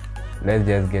let's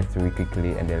just get to it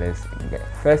quickly and then let's get.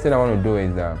 First thing I want to do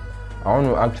is that I want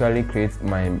to actually create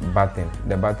my button,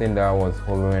 the button that was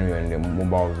hovering when you're in the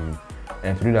mobile view.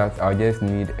 And to do that, I'll just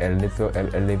need a little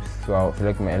ellipse. So I'll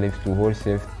select my ellipse to hold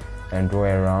shift and draw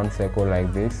a round circle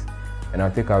like this. And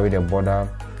I'll take away the border,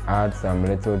 add some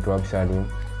little drop shadow,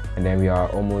 and then we are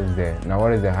almost there. Now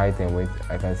what is the height and width?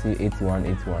 I can see 81,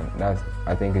 81. That's,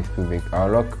 I think it's too big. I'll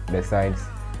lock the sides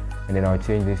and then I'll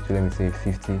change this to, let me say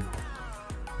 50.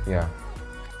 Yeah.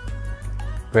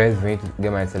 Press V to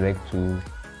get my select tool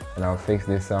and I'll fix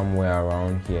this somewhere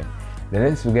around here. Then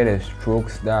let's get the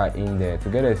strokes that are in there. To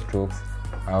get the strokes,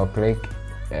 I'll click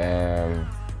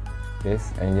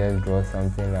this and just draw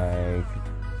something like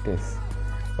this.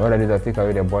 What I do is I'll take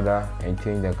away the border and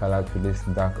change the color to this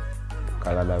dark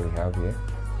color that we have here.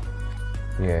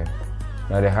 Yeah.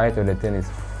 Now the height of the thing is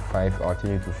 5. I'll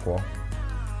change it to 4.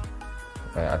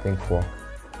 I think 4.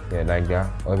 Yeah, like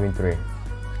that, or even 3.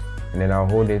 And then I'll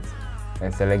hold it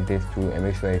and select this tool and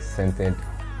make sure it's centered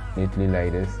neatly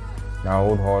like this. Now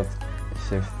hold Alt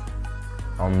Shift.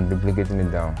 I'm duplicating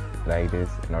it down like this,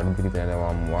 and I'll duplicate another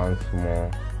one once more,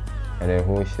 and then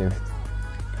hold Shift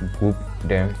to group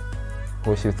them.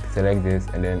 Hold Shift, select this,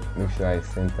 and then make sure I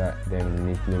center them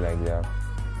neatly like that.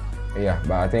 Yeah,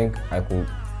 but I think I could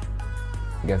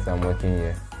get some working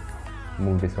here.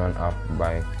 Move this one up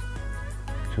by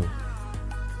 2.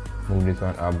 Move this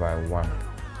one up by 1.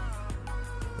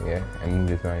 Yeah, and move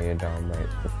this one here down by,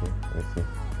 okay, let's see.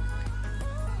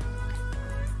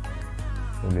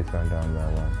 Move this one down by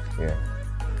 1. Yeah.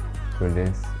 So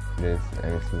this,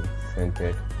 and let's see,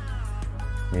 centered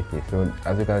neatly. So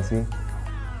as you can see,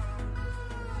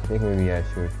 I think maybe I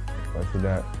should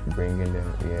consider bringing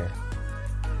them here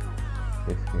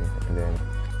this way, and then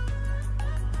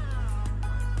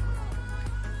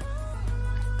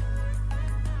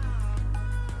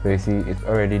so you see it's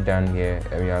already done here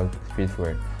and we are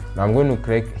straightforward. Now I'm going to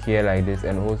click here like this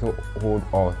and also hold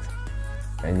Alt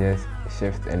and just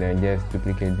shift and then just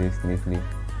duplicate this neatly.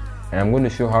 And I'm going to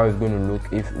show how it's going to look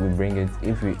if we bring it,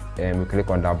 if we click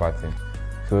on that button.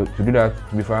 So to do that,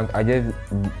 to be frank,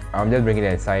 I'm just bringing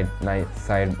a side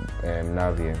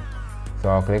nav here. So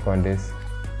I'll click on this.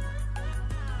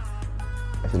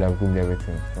 I should have grouped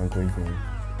everything.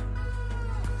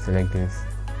 Select this.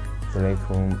 Select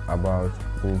home, about,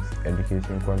 books,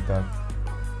 education, contact,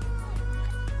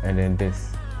 and then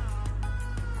this.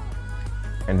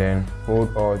 And then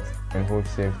hold Alt and hold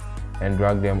Shift and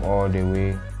drag them all the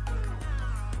way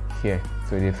here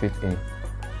so they fit in.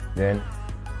 Then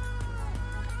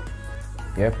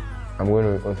yep, I'm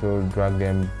going to also drag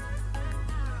them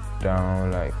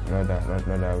down like not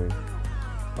that way.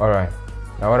 Alright,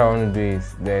 now what I want to do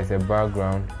is there's a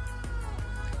background.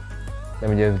 Let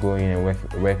me just go in and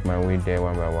work my way there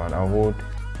one by one.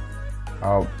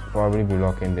 I'll probably be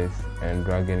locking this and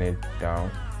dragging it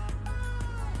down.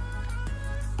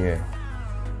 Yeah.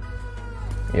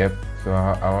 Yep. So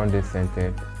I want this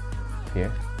centered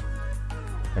here,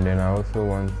 and then I also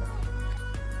want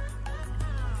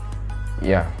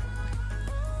yeah,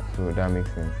 so that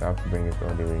makes sense. I have to bring it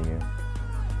all the way here.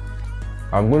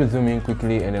 I'm going to zoom in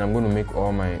quickly and then I'm going to make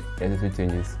all my necessary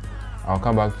changes. I'll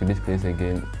come back to this place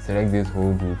again, select this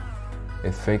whole group.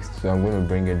 It's fixed, so I'm going to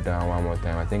bring it down one more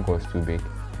time. I think it was too big.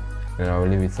 Then I'll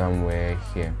leave it somewhere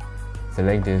here.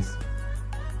 Select this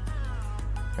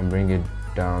and bring it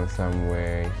down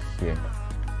somewhere here.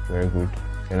 Very good.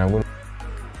 Then I'm going to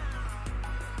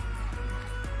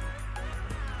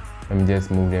let me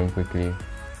just move them quickly.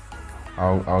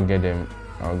 I'll get them.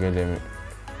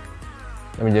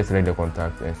 Let me just select the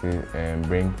contact and say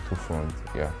bring to front.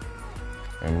 Yeah,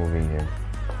 and moving here.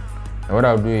 And what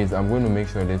I'll do is I'm going to make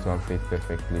sure this one fits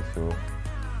perfectly. So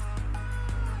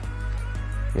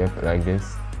yep, like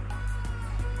this.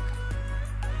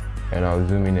 And I'll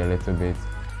zoom in a little bit.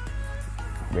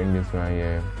 Bring this one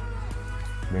here.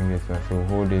 Bring this one. So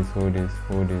hold this, hold this,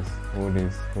 hold this, hold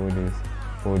this, hold this,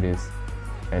 hold this,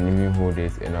 and even hold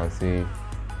this. And I'll say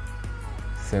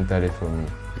center this for me.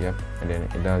 Yep, and then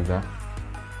it does that.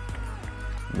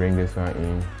 Bring this one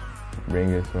in, bring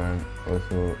this one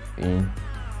also in,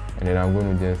 and then I'm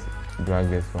going to just drag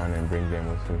this one and bring them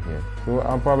also here. So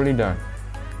I'm probably done.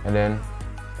 And then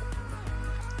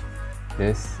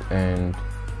this and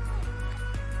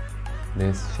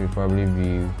this should probably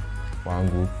be one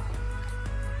group.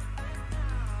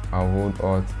 I'll hold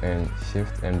Alt and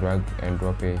Shift and drag and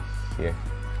drop it here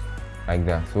like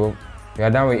that. So yeah,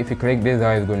 that way if you click, this is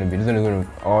how it's going to be. This is going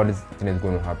to, all this thing is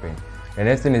going to happen. The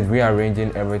next thing is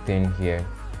rearranging everything here.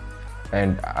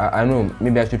 And I know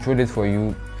maybe I should throw this for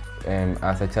you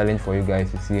as a challenge for you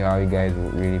guys to see how you guys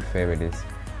will really fare with this.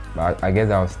 But I guess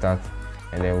I'll start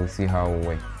and then we'll see how it will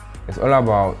work. It's all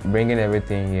about bringing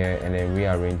everything here and then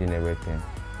rearranging everything.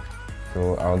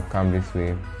 So I'll come this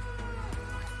way.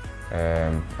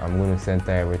 I'm going to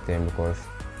center everything because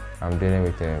I'm dealing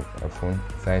with a phone.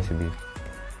 Size should be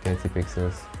 30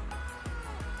 pixels.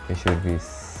 It should be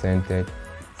centered.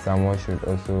 Someone should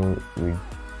also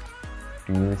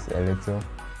reduce a little.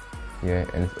 Yeah,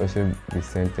 and it also be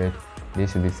centered.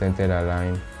 This should be centered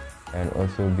aligned and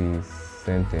also be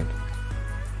centered.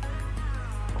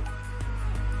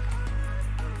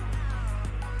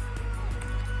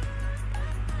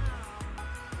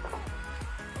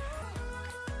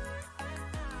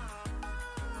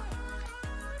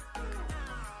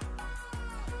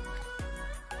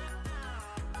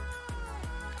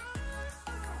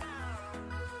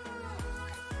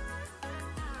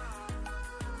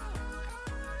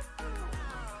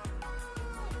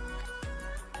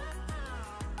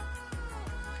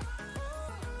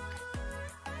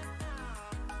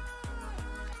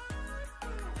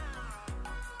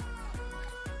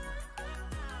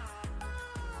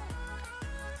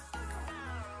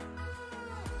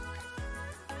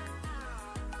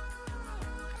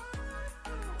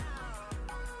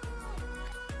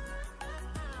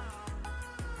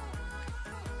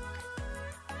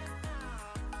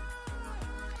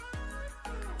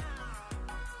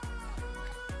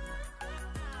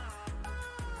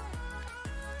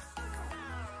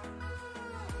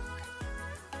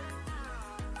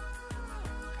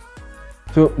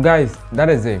 So guys, that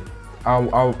is it. I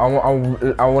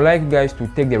would like you guys to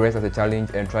take the rest as a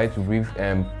challenge and try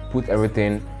to put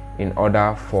everything in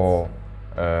order for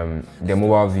the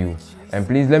mobile view. And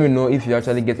please let me know if you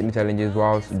actually get any challenges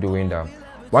whilst doing that.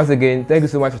 Once again, thank you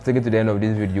so much for sticking to the end of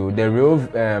this video. The real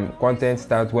content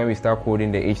starts when we start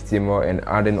coding the HTML and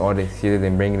adding all the CSS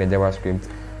and bringing the JavaScript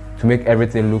to make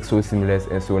everything look so seamless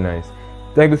and so nice.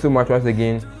 Thank you so much once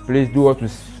again. Please do want to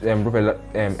drop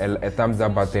a thumbs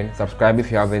up button, subscribe if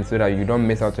you haven't, so that you don't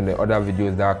miss out on the other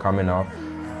videos that are coming out.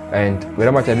 And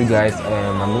without much ado guys,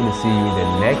 I'm going to see you in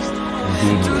the next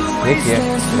video. Take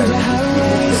care.